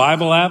YouVersion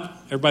Bible app.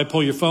 Everybody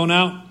pull your phone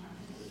out.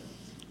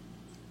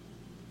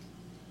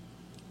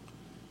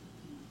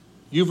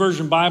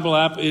 YouVersion Bible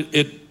app,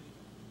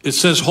 it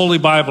says Holy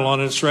Bible on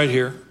it. It's right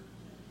here.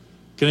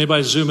 Can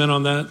anybody zoom in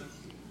on that?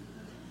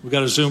 We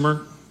got a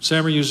zoomer.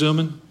 Sam, are you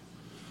zooming?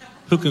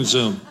 Who can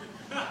zoom?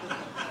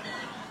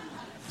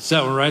 It's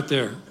that one right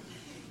there.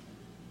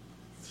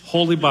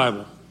 Holy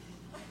Bible.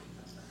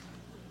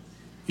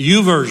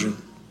 YouVersion.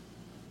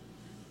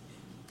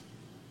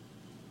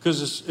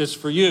 Because it's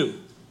for you.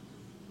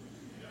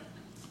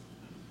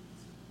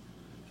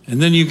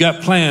 And then you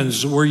got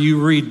plans where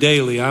you read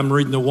daily. I'm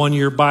reading the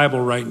 1-year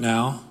Bible right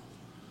now.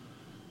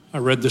 I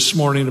read this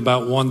morning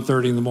about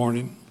 1:30 in the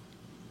morning.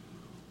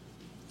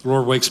 The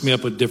Lord wakes me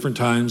up at different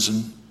times,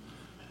 and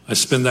I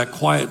spend that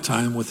quiet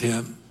time with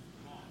him.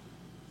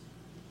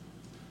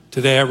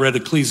 Today I read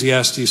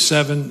Ecclesiastes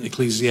 7,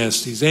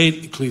 Ecclesiastes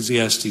 8,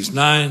 Ecclesiastes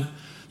 9,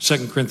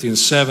 2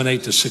 Corinthians 7,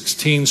 8 to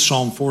 16,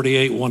 Psalm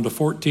 48, 1 to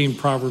 14,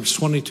 Proverbs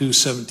 22,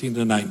 17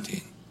 to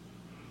 19.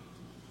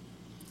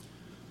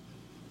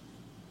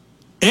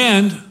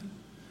 And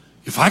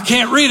if I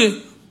can't read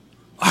it,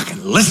 I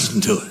can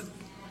listen to it.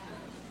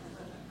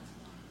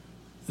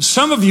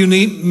 Some of you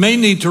may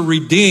need to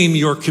redeem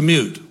your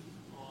commute.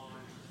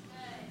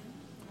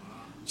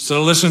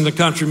 So listen to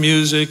country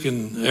music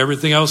and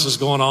everything else that's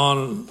going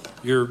on,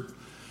 your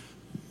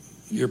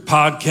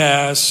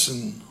podcasts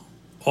and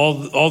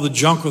all the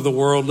junk of the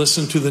world.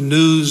 Listen to the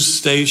news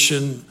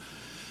station.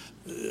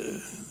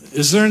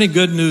 Is there any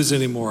good news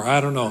anymore?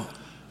 I don't know.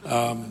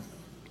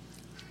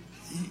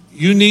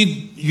 You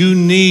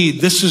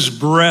need, this is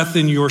breath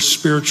in your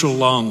spiritual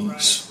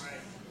lungs.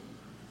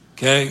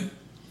 Okay?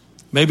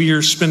 Maybe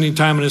you're spending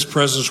time in his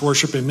presence,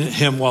 worshiping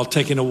him while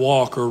taking a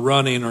walk or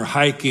running or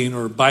hiking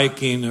or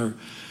biking or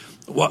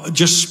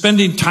just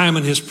spending time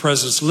in his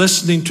presence,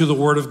 listening to the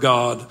word of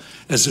God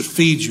as it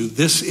feeds you.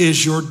 This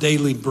is your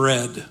daily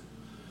bread.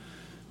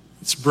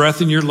 It's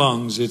breath in your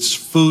lungs. It's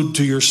food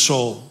to your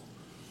soul.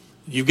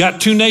 You've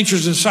got two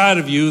natures inside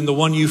of you, and the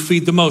one you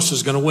feed the most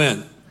is going to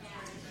win.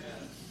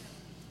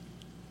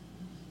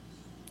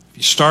 If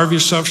you starve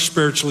yourself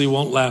spiritually, it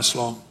won't last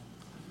long.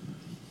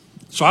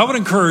 So I would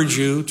encourage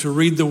you to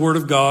read the Word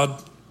of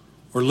God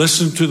or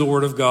listen to the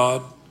Word of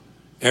God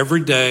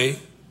every day.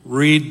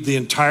 Read the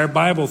entire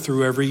Bible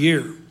through every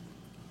year.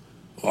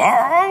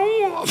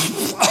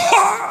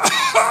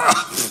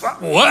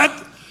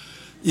 What?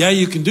 Yeah,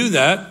 you can do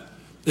that.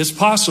 It's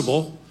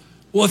possible.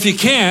 Well, if you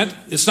can't,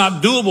 it's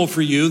not doable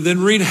for you,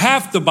 then read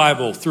half the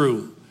Bible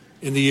through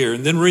in the year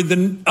and then read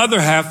the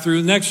other half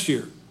through next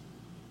year.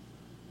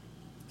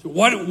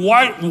 Why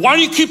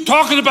do you keep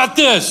talking about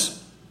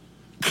this?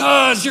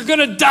 Because you're going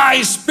to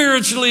die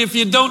spiritually if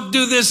you don't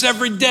do this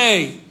every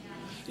day.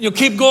 You'll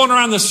keep going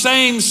around the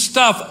same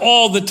stuff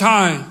all the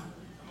time.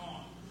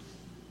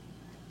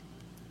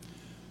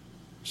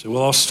 So,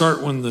 well, I'll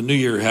start when the new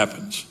year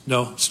happens.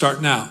 No,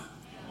 start now.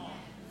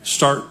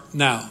 Start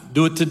now.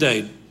 Do it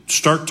today.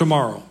 Start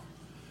tomorrow.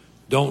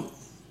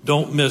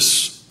 Don't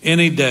miss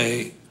any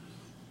day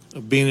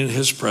of being in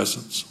his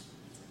presence.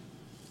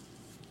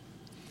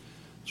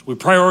 So we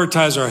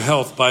prioritize our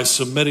health by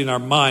submitting our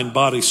mind,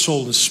 body,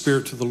 soul, and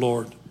spirit to the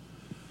Lord.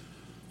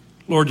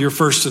 Lord, you're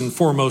first and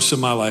foremost in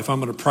my life. I'm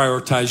going to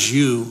prioritize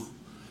you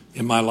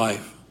in my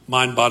life.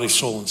 Mind, body,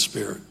 soul, and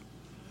spirit.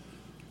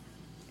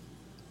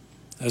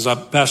 As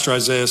Pastor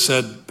Isaiah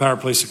said, Power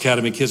Place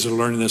Academy kids are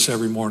learning this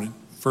every morning.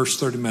 First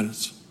 30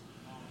 minutes.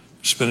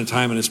 Spending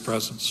time in his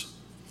presence.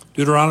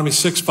 Deuteronomy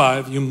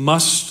 6:5, you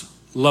must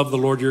love the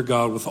Lord your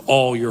God with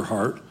all your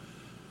heart,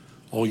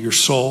 all your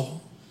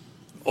soul,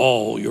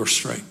 all your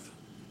strength.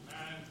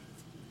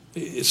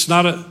 It's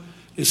not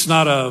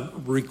a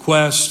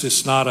request.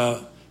 It's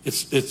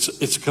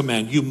a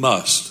command. You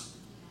must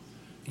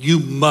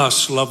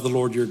love the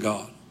Lord your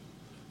God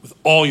with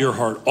all your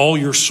heart, all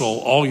your soul,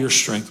 all your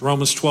strength.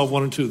 Romans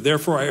 12:1-2.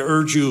 Therefore, I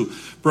urge you,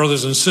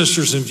 brothers and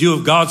sisters, in view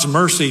of God's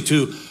mercy,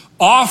 to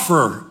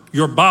offer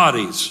your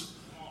bodies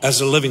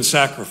as a living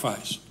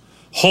sacrifice,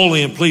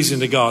 holy and pleasing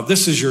to God.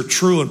 This is your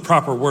true and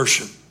proper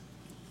worship.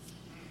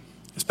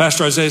 As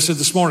Pastor Isaiah said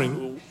this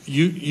morning,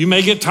 you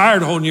may get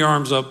tired holding your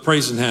arms up,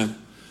 praising him.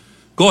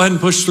 Go ahead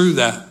and push through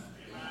that.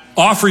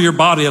 Offer your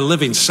body a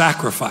living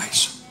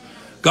sacrifice.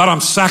 God,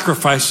 I'm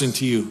sacrificing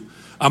to you.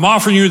 I'm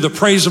offering you the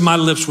praise of my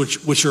lips,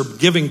 which are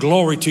giving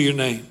glory to your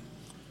name.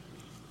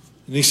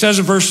 And he says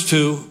in verse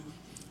 2,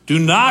 do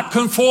not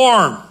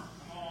conform.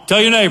 Tell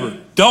your neighbor,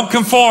 don't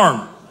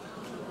conform.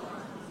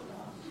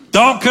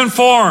 Don't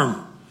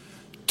conform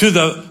to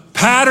the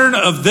pattern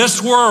of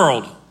this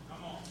world,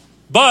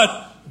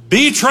 but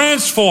be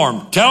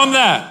transformed. Tell them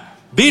that.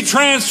 Be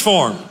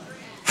transformed.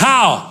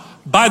 How?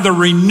 By the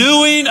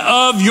renewing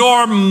of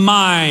your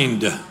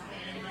mind.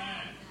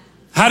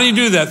 How do you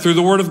do that? Through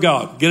the Word of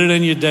God. Get it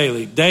in you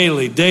daily.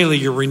 Daily,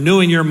 you're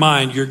renewing your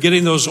mind. You're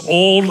getting those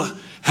old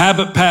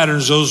habit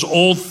patterns, those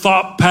old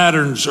thought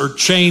patterns are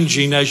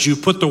changing as you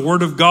put the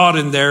Word of God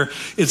in there.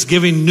 It's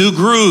giving new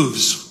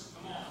grooves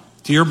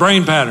to your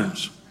brain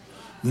patterns.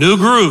 New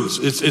grooves.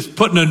 It's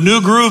putting a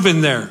new groove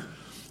in there.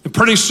 And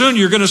pretty soon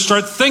you're going to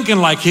start thinking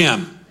like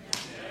him.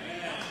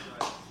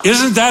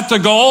 Isn't that the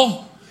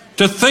goal?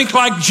 To think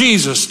like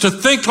Jesus, to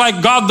think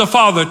like God the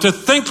Father, to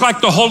think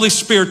like the Holy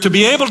Spirit, to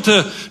be able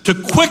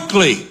to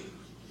quickly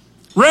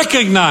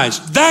recognize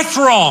that's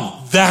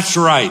wrong, that's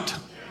right.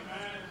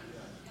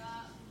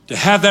 To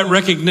have that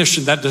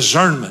recognition, that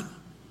discernment.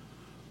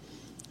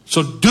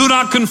 So do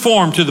not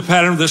conform to the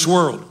pattern of this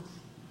world,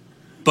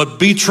 but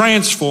be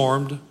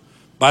transformed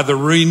by the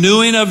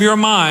renewing of your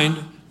mind.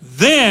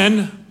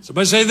 Then,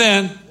 somebody say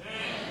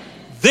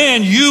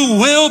then you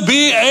will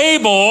be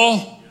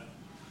able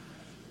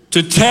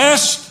to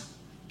test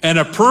and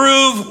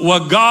approve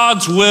what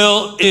God's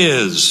will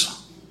is.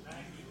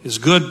 His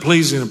good,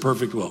 pleasing, and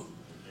perfect will.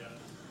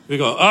 We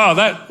go,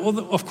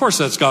 well, of course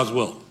that's God's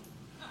will.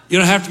 You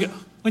don't have to go,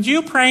 would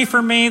you pray for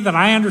me that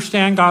I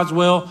understand God's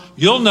will?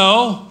 You'll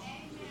know.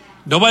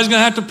 Nobody's going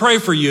to have to pray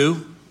for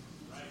you.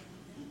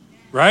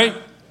 Right?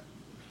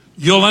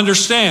 You'll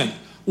understand.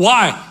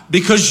 Why?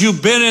 Because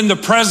you've been in the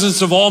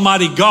presence of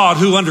Almighty God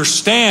who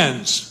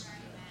understands,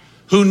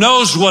 who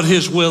knows what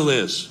his will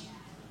is.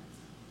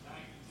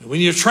 And when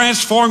you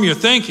transform your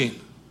thinking,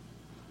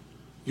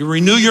 you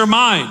renew your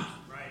mind.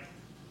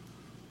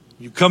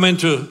 You come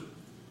into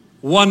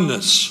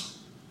oneness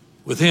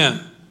with him.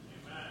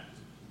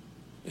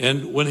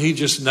 And when he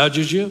just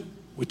nudges you,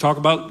 we talk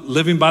about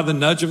living by the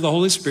nudge of the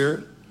Holy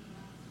Spirit.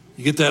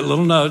 You get that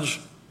little nudge.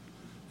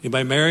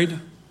 Anybody married?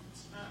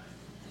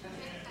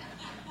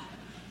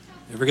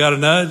 Ever got a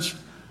nudge?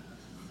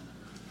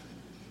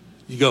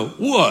 You go,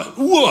 what?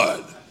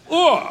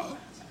 What?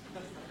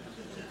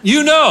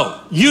 You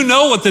know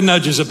what the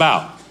nudge is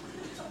about.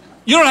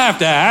 You don't have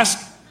to ask.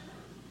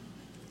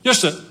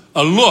 Just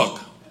a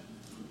look,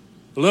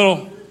 a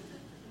little,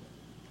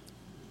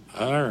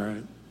 all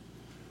right.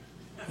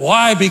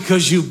 Why?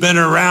 Because you've been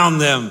around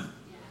them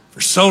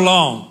for so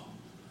long.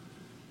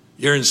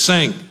 You're in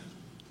sync.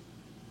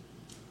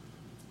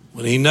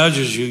 When he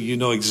nudges you, you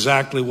know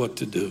exactly what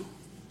to do.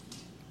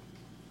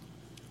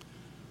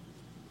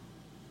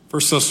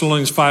 1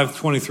 Thessalonians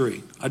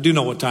 5:23. I do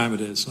know what time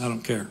it is. I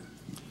don't care.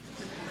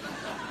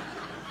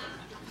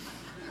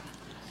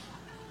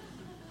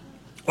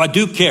 Well, I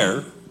do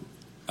care.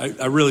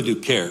 I really do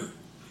care.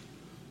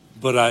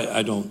 But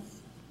I don't.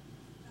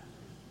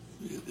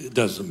 It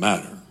doesn't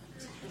matter.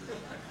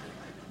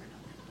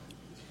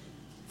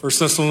 1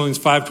 Thessalonians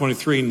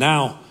 5:23.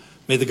 Now,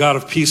 may the God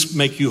of peace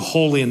make you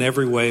holy in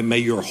every way. May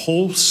your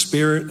whole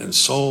spirit and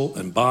soul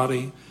and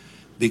body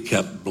be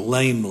kept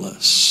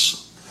blameless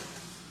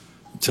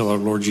until our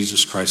Lord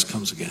Jesus Christ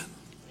comes again.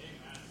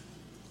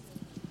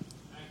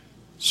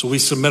 So we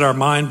submit our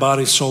mind,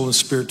 body, soul, and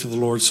spirit to the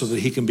Lord so that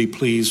he can be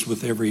pleased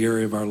with every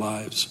area of our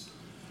lives.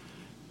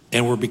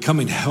 And we're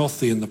becoming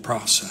healthy in the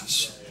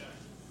process.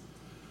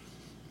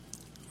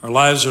 Our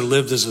lives are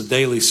lived as a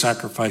daily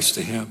sacrifice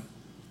to him.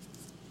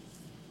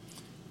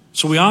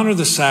 So we honor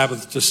the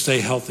Sabbath to stay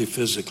healthy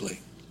physically.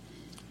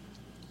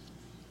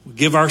 We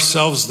give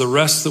ourselves the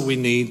rest that we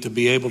need to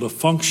be able to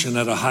function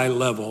at a high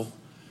level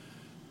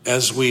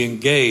as we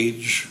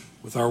engage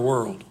with our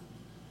world.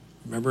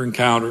 Remember,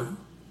 encounter,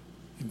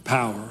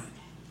 empower,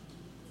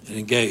 and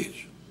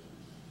engage.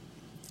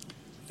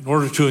 In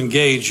order to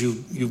engage,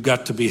 you've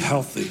got to be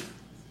healthy.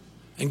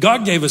 And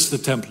God gave us the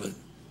template.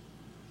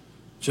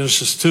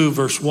 Genesis 2,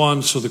 verse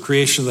 1, so the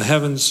creation of the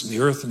heavens and the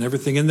earth and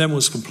everything in them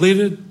was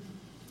completed.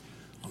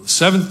 On the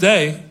seventh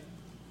day,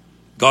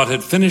 God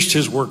had finished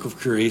his work of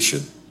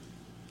creation,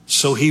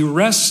 so he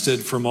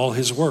rested from all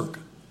his work.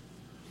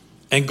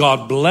 And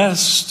God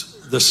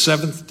blessed the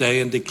seventh day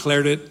and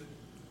declared it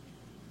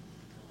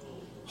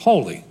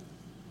holy,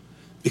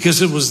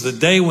 because it was the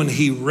day when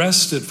he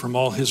rested from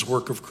all his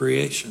work of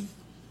creation.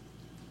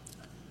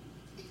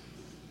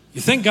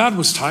 You think God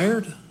was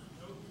tired?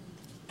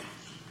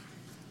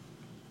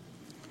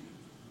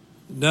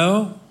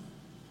 No.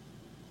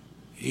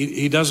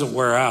 He doesn't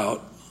wear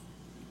out.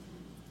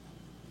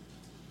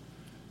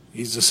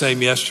 He's the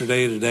same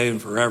yesterday, today,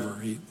 and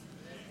forever.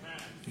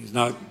 He's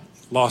not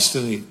lost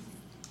any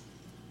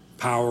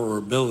power or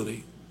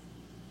ability.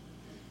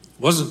 He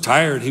wasn't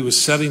tired. He was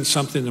setting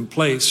something in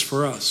place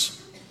for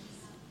us.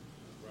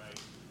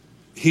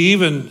 He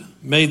even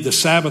made the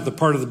Sabbath a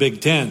part of the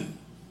Big Ten.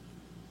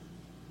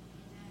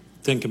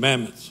 10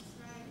 Commandments.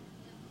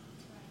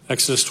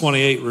 Exodus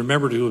 28,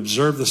 remember to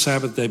observe the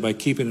Sabbath day by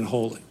keeping it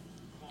holy.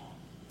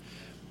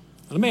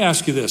 Let me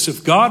ask you this.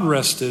 If God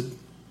rested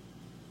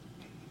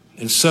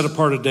and set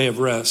apart a day of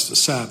rest, a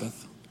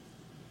Sabbath,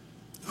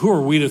 who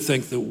are we to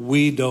think that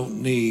we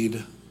don't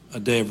need a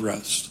day of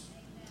rest?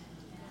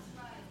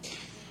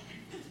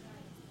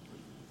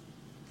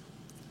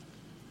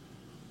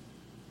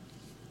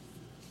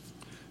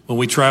 When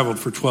we traveled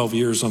for 12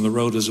 years on the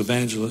road as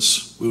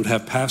evangelists, we would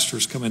have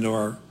pastors come into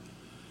our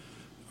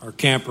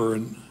camper,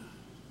 and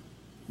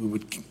we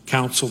would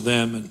counsel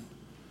them and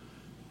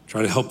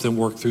try to help them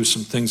work through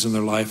some things in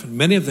their life. And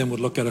many of them would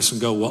look at us and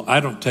go, well, I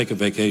don't take a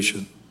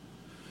vacation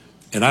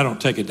and I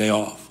don't take a day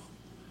off.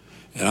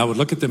 And I would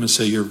look at them and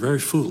say, you're very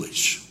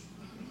foolish,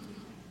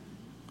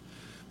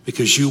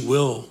 because you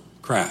will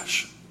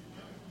crash.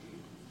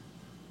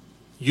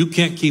 You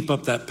can't keep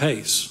up that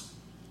pace.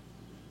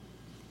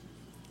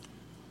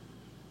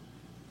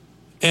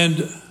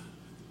 And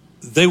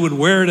they would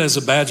wear it as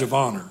a badge of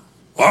honor.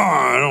 Oh,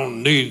 I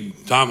don't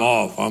need time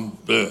off.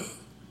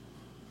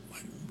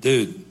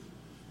 Dude,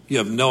 you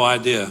have no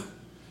idea.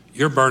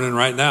 You're burning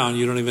right now and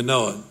you don't even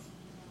know it.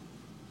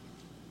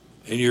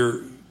 And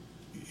your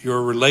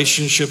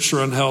relationships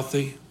are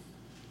unhealthy.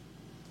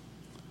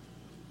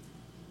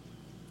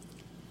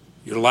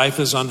 Your life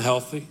is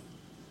unhealthy.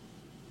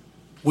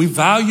 We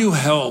value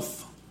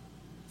health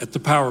at the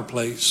Power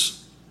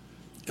Place,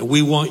 and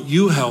we want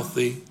you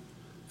healthy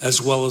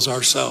as well as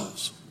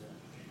ourselves.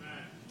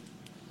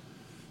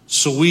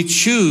 So we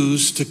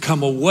choose to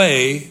come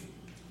away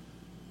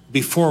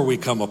before we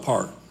come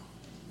apart.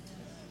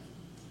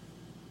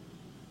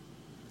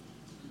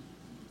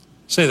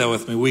 Say that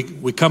with me.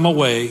 We come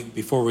away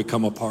before we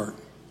come apart.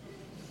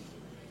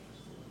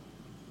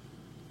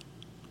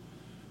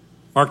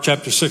 Mark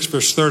chapter 6,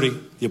 verse 30,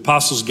 the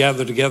apostles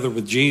gathered together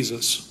with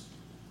Jesus,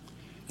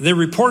 and they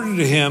reported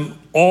to him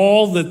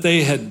all that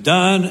they had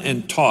done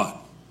and taught.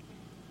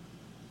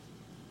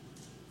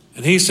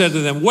 And he said to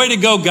them, way to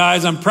go,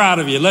 guys. I'm proud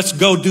of you. Let's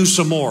go do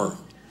some more.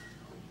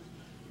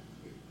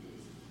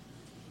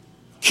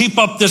 Keep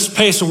up this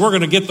pace and we're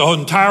going to get the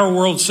entire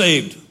world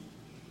saved.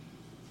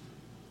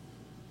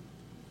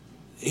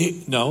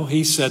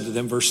 He said to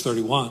them, verse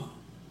 31,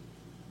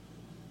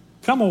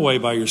 come away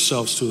by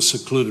yourselves to a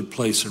secluded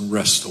place and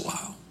rest a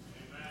while.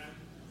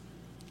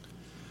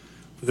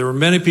 There were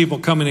many people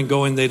coming and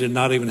going. They did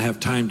not even have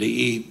time to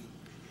eat.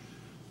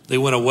 They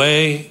went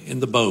away in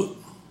the boat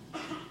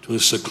to a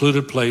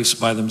secluded place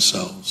by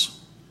themselves.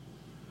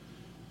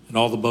 And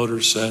all the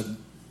boaters said,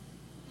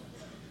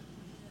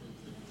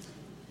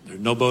 there are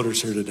no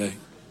boaters here today.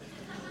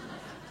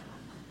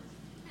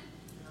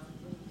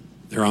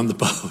 They're on the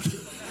boat.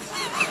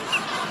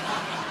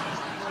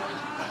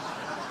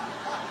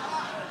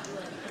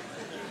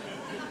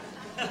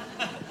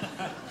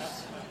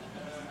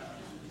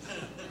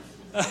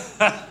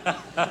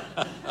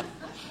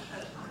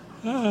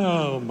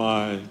 Oh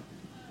my.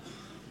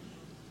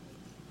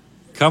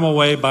 Come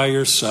away by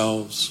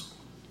yourselves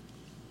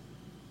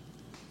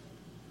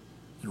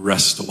and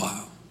rest a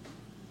while.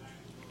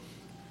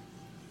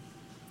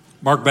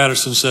 Mark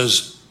Batterson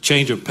says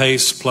change of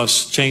pace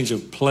plus change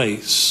of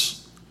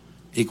place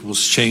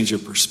equals change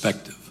of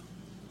perspective.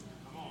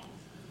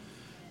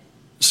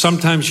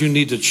 Sometimes you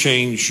need to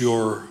change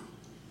your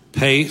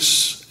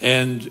pace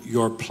and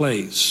your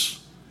place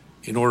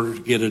in order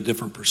to get a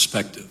different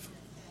perspective.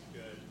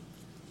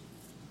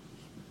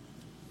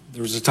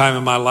 There was a time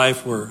in my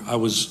life where I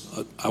was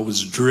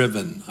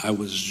driven. I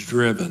was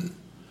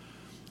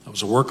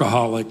a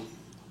workaholic.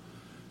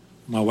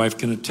 My wife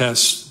can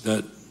attest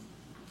that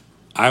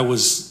I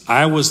was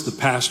the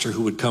pastor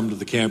who would come to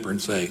the camper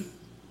and say,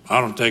 I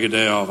don't take a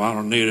day off. I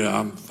don't need it.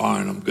 I'm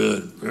fine. I'm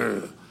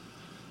good.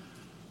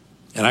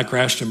 And I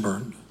crashed and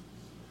burned.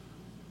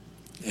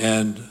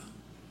 And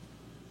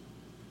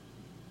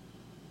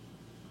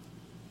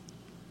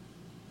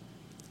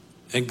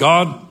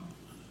God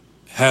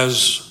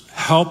has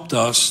helped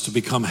us to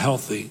become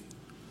healthy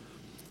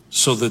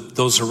so that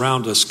those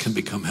around us can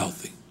become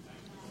healthy.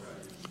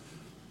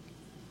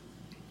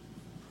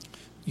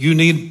 You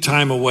need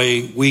time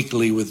away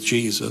weekly with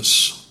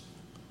Jesus.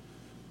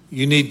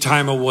 You need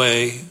time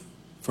away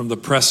from the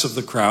press of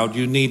the crowd.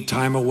 You need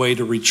time away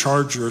to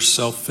recharge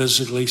yourself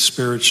physically,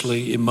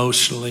 spiritually,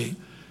 emotionally,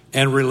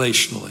 and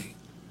relationally.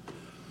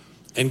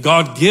 And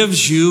God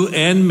gives you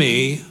and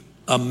me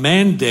a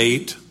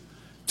mandate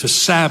to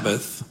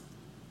Sabbath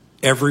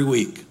every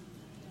week.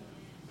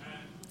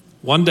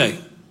 One day.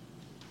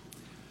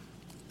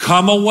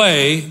 Come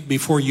away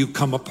before you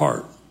come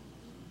apart.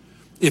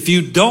 If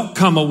you don't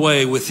come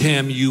away with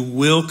him, you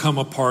will come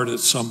apart at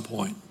some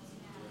point.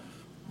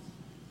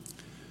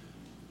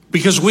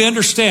 Because we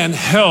understand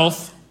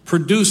health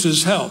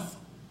produces health.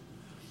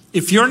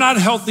 If you're not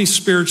healthy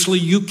spiritually,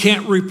 you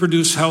can't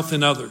reproduce health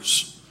in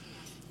others.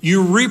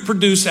 You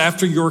reproduce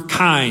after your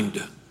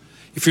kind.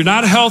 If you're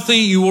not healthy,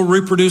 you will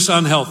reproduce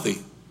unhealthy.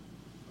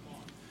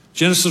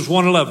 Genesis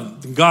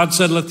 1:11, God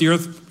said, let the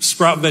earth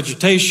sprout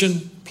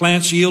vegetation,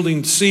 plants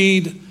yielding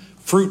seed,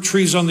 fruit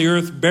trees on the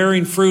earth,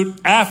 bearing fruit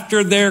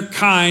after their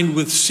kind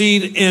with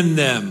seed in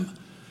them.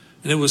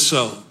 And it was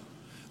so.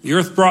 The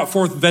earth brought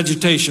forth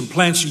vegetation,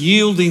 plants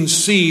yielding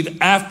seed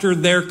after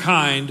their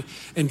kind,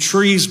 and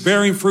trees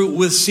bearing fruit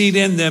with seed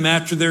in them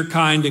after their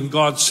kind. And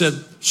God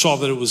saw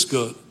that it was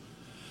good.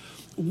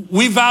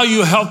 We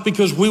value health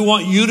because we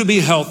want you to be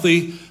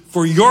healthy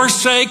for your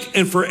sake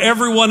and for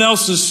everyone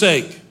else's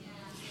sake.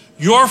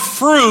 Your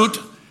fruit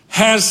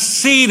has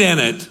seed in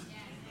it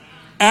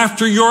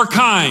after your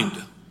kind.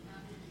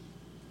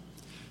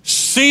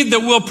 Seed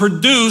that will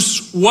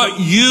produce what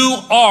you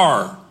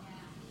are.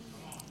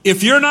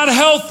 If you're not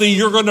healthy,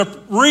 you're going to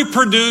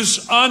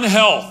reproduce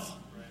unhealth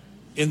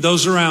in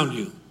those around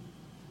you.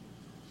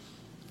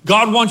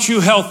 God wants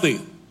you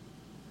healthy.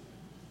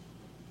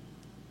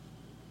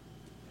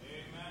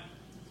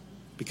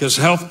 Because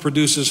health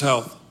produces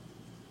health.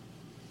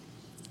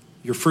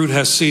 Your fruit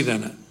has seed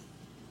in it.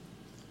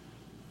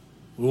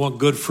 We want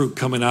good fruit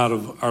coming out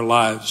of our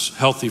lives,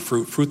 healthy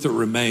fruit, fruit that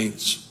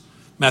remains.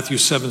 Matthew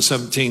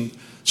 7:17.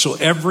 So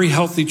every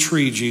healthy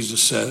tree,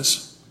 Jesus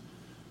says,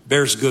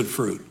 bears good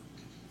fruit.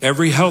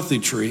 Every healthy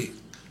tree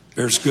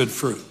bears good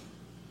fruit.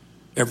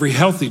 Every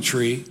healthy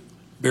tree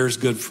bears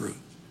good fruit.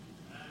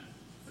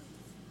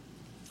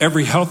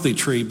 Every healthy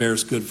tree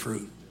bears good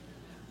fruit.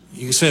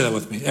 You can say that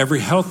with me. Every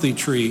healthy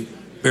tree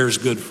bears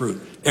good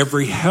fruit.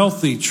 Every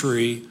healthy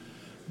tree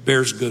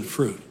bears good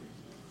fruit.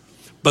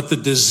 But the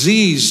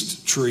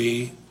diseased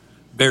tree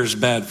bears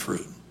bad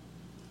fruit.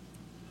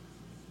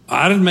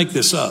 I didn't make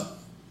this up.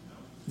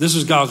 This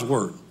is God's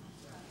word.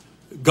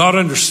 God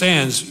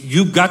understands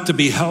you've got to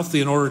be healthy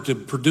in order to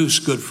produce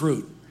good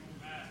fruit.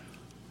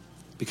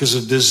 Because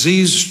a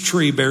diseased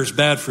tree bears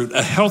bad fruit.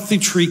 A healthy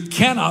tree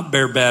cannot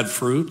bear bad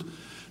fruit,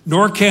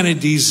 nor can a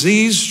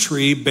diseased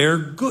tree bear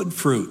good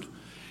fruit.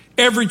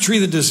 Every tree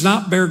that does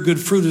not bear good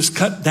fruit is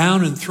cut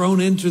down and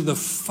thrown into the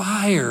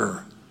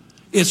fire.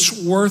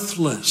 It's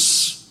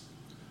worthless.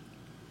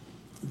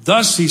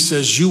 Thus, he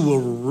says, you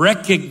will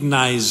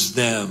recognize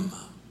them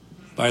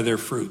by their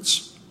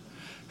fruits.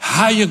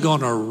 How are you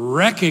going to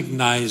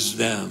recognize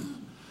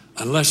them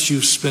unless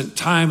you've spent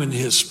time in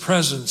his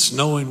presence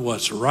knowing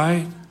what's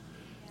right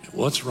and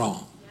what's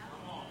wrong?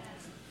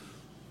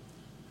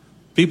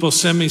 People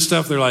send me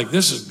stuff. They're like,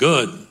 this is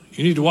good.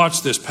 You need to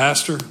watch this,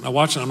 Pastor. And I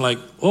watch it. I'm like,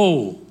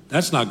 oh,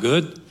 that's not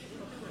good.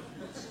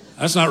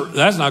 That's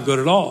not good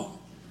at all.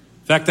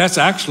 In fact, that's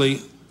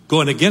actually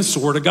going against the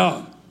Word of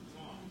God.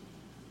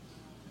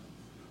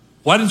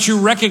 Why didn't you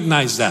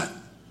recognize that?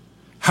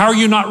 How are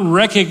you not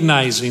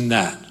recognizing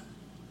that?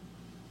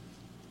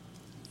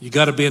 You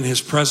got to be in His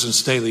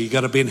presence daily. You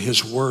got to be in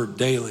His Word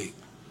daily.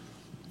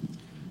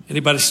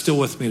 Anybody still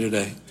with me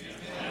today?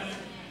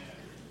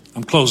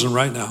 I'm closing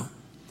right now.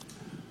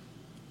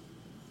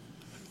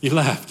 You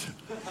laughed.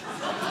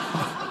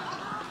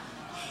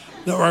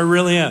 No, I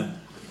really am.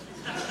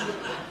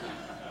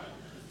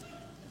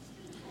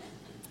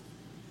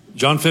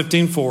 John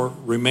 15:4,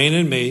 remain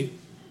in me,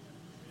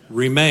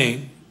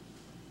 remain.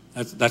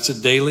 That's a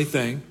daily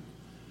thing.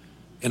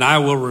 And I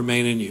will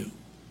remain in you.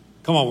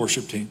 Come on,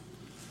 worship team.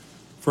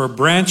 For a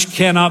branch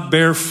cannot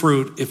bear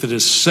fruit if it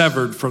is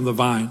severed from the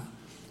vine.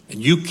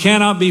 And you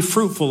cannot be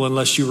fruitful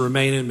unless you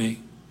remain in me.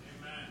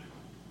 Amen.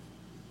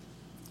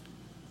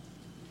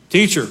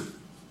 Teacher,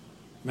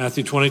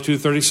 Matthew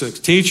 22:36.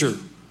 Teacher,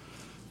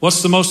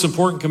 what's the most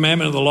important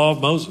commandment of the law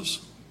of Moses?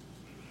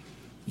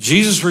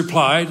 Jesus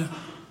replied,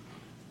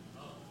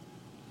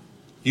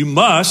 you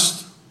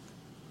must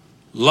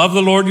love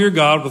the Lord your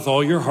God with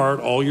all your heart,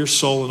 all your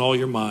soul, and all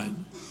your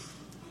mind.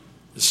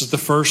 This is the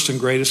first and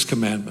greatest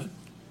commandment.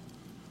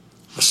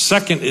 The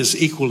second is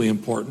equally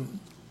important.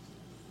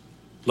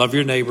 Love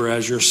your neighbor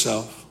as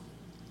yourself.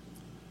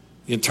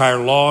 The entire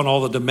law and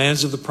all the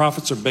demands of the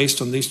prophets are based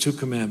on these two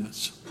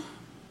commandments.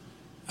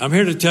 I'm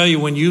here to tell you,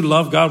 when you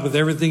love God with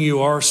everything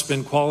you are,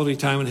 spend quality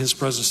time in His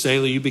presence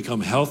daily, you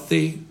become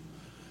healthy,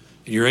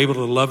 and you're able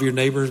to love your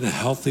neighbor in a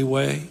healthy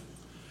way.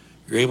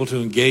 You're able to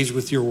engage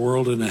with your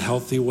world in a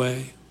healthy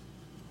way,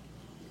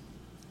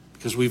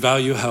 because we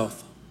value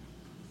health.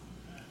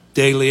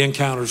 Daily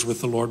encounters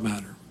with the Lord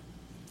matter.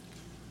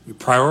 We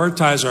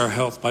prioritize our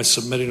health by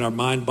submitting our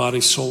mind,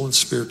 body, soul, and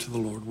spirit to the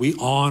Lord. We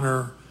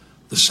honor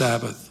the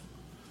Sabbath.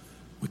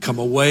 We come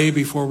away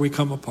before we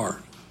come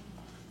apart,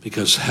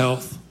 because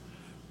health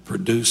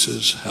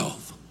produces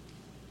health.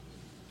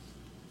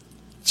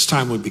 It's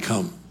time we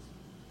become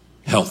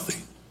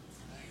healthy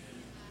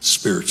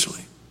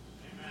spiritually,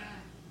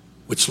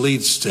 which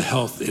leads to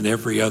health in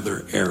every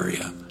other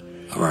area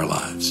of our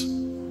lives.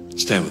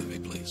 Stand with me,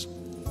 please.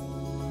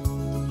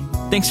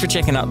 Thanks for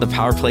checking out the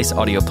Power Place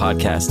audio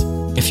podcast.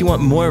 If you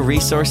want more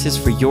resources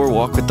for your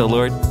walk with the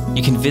Lord,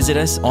 you can visit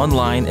us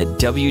online at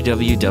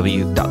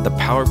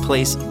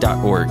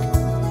www.thepowerplace.org.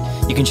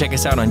 You can check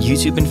us out on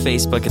YouTube and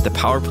Facebook at The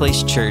Power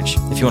Place Church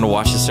if you want to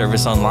watch the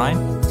service online.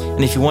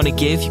 And if you want to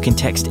give, you can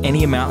text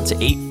any amount to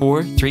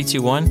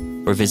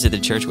 84321 or visit the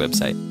church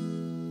website.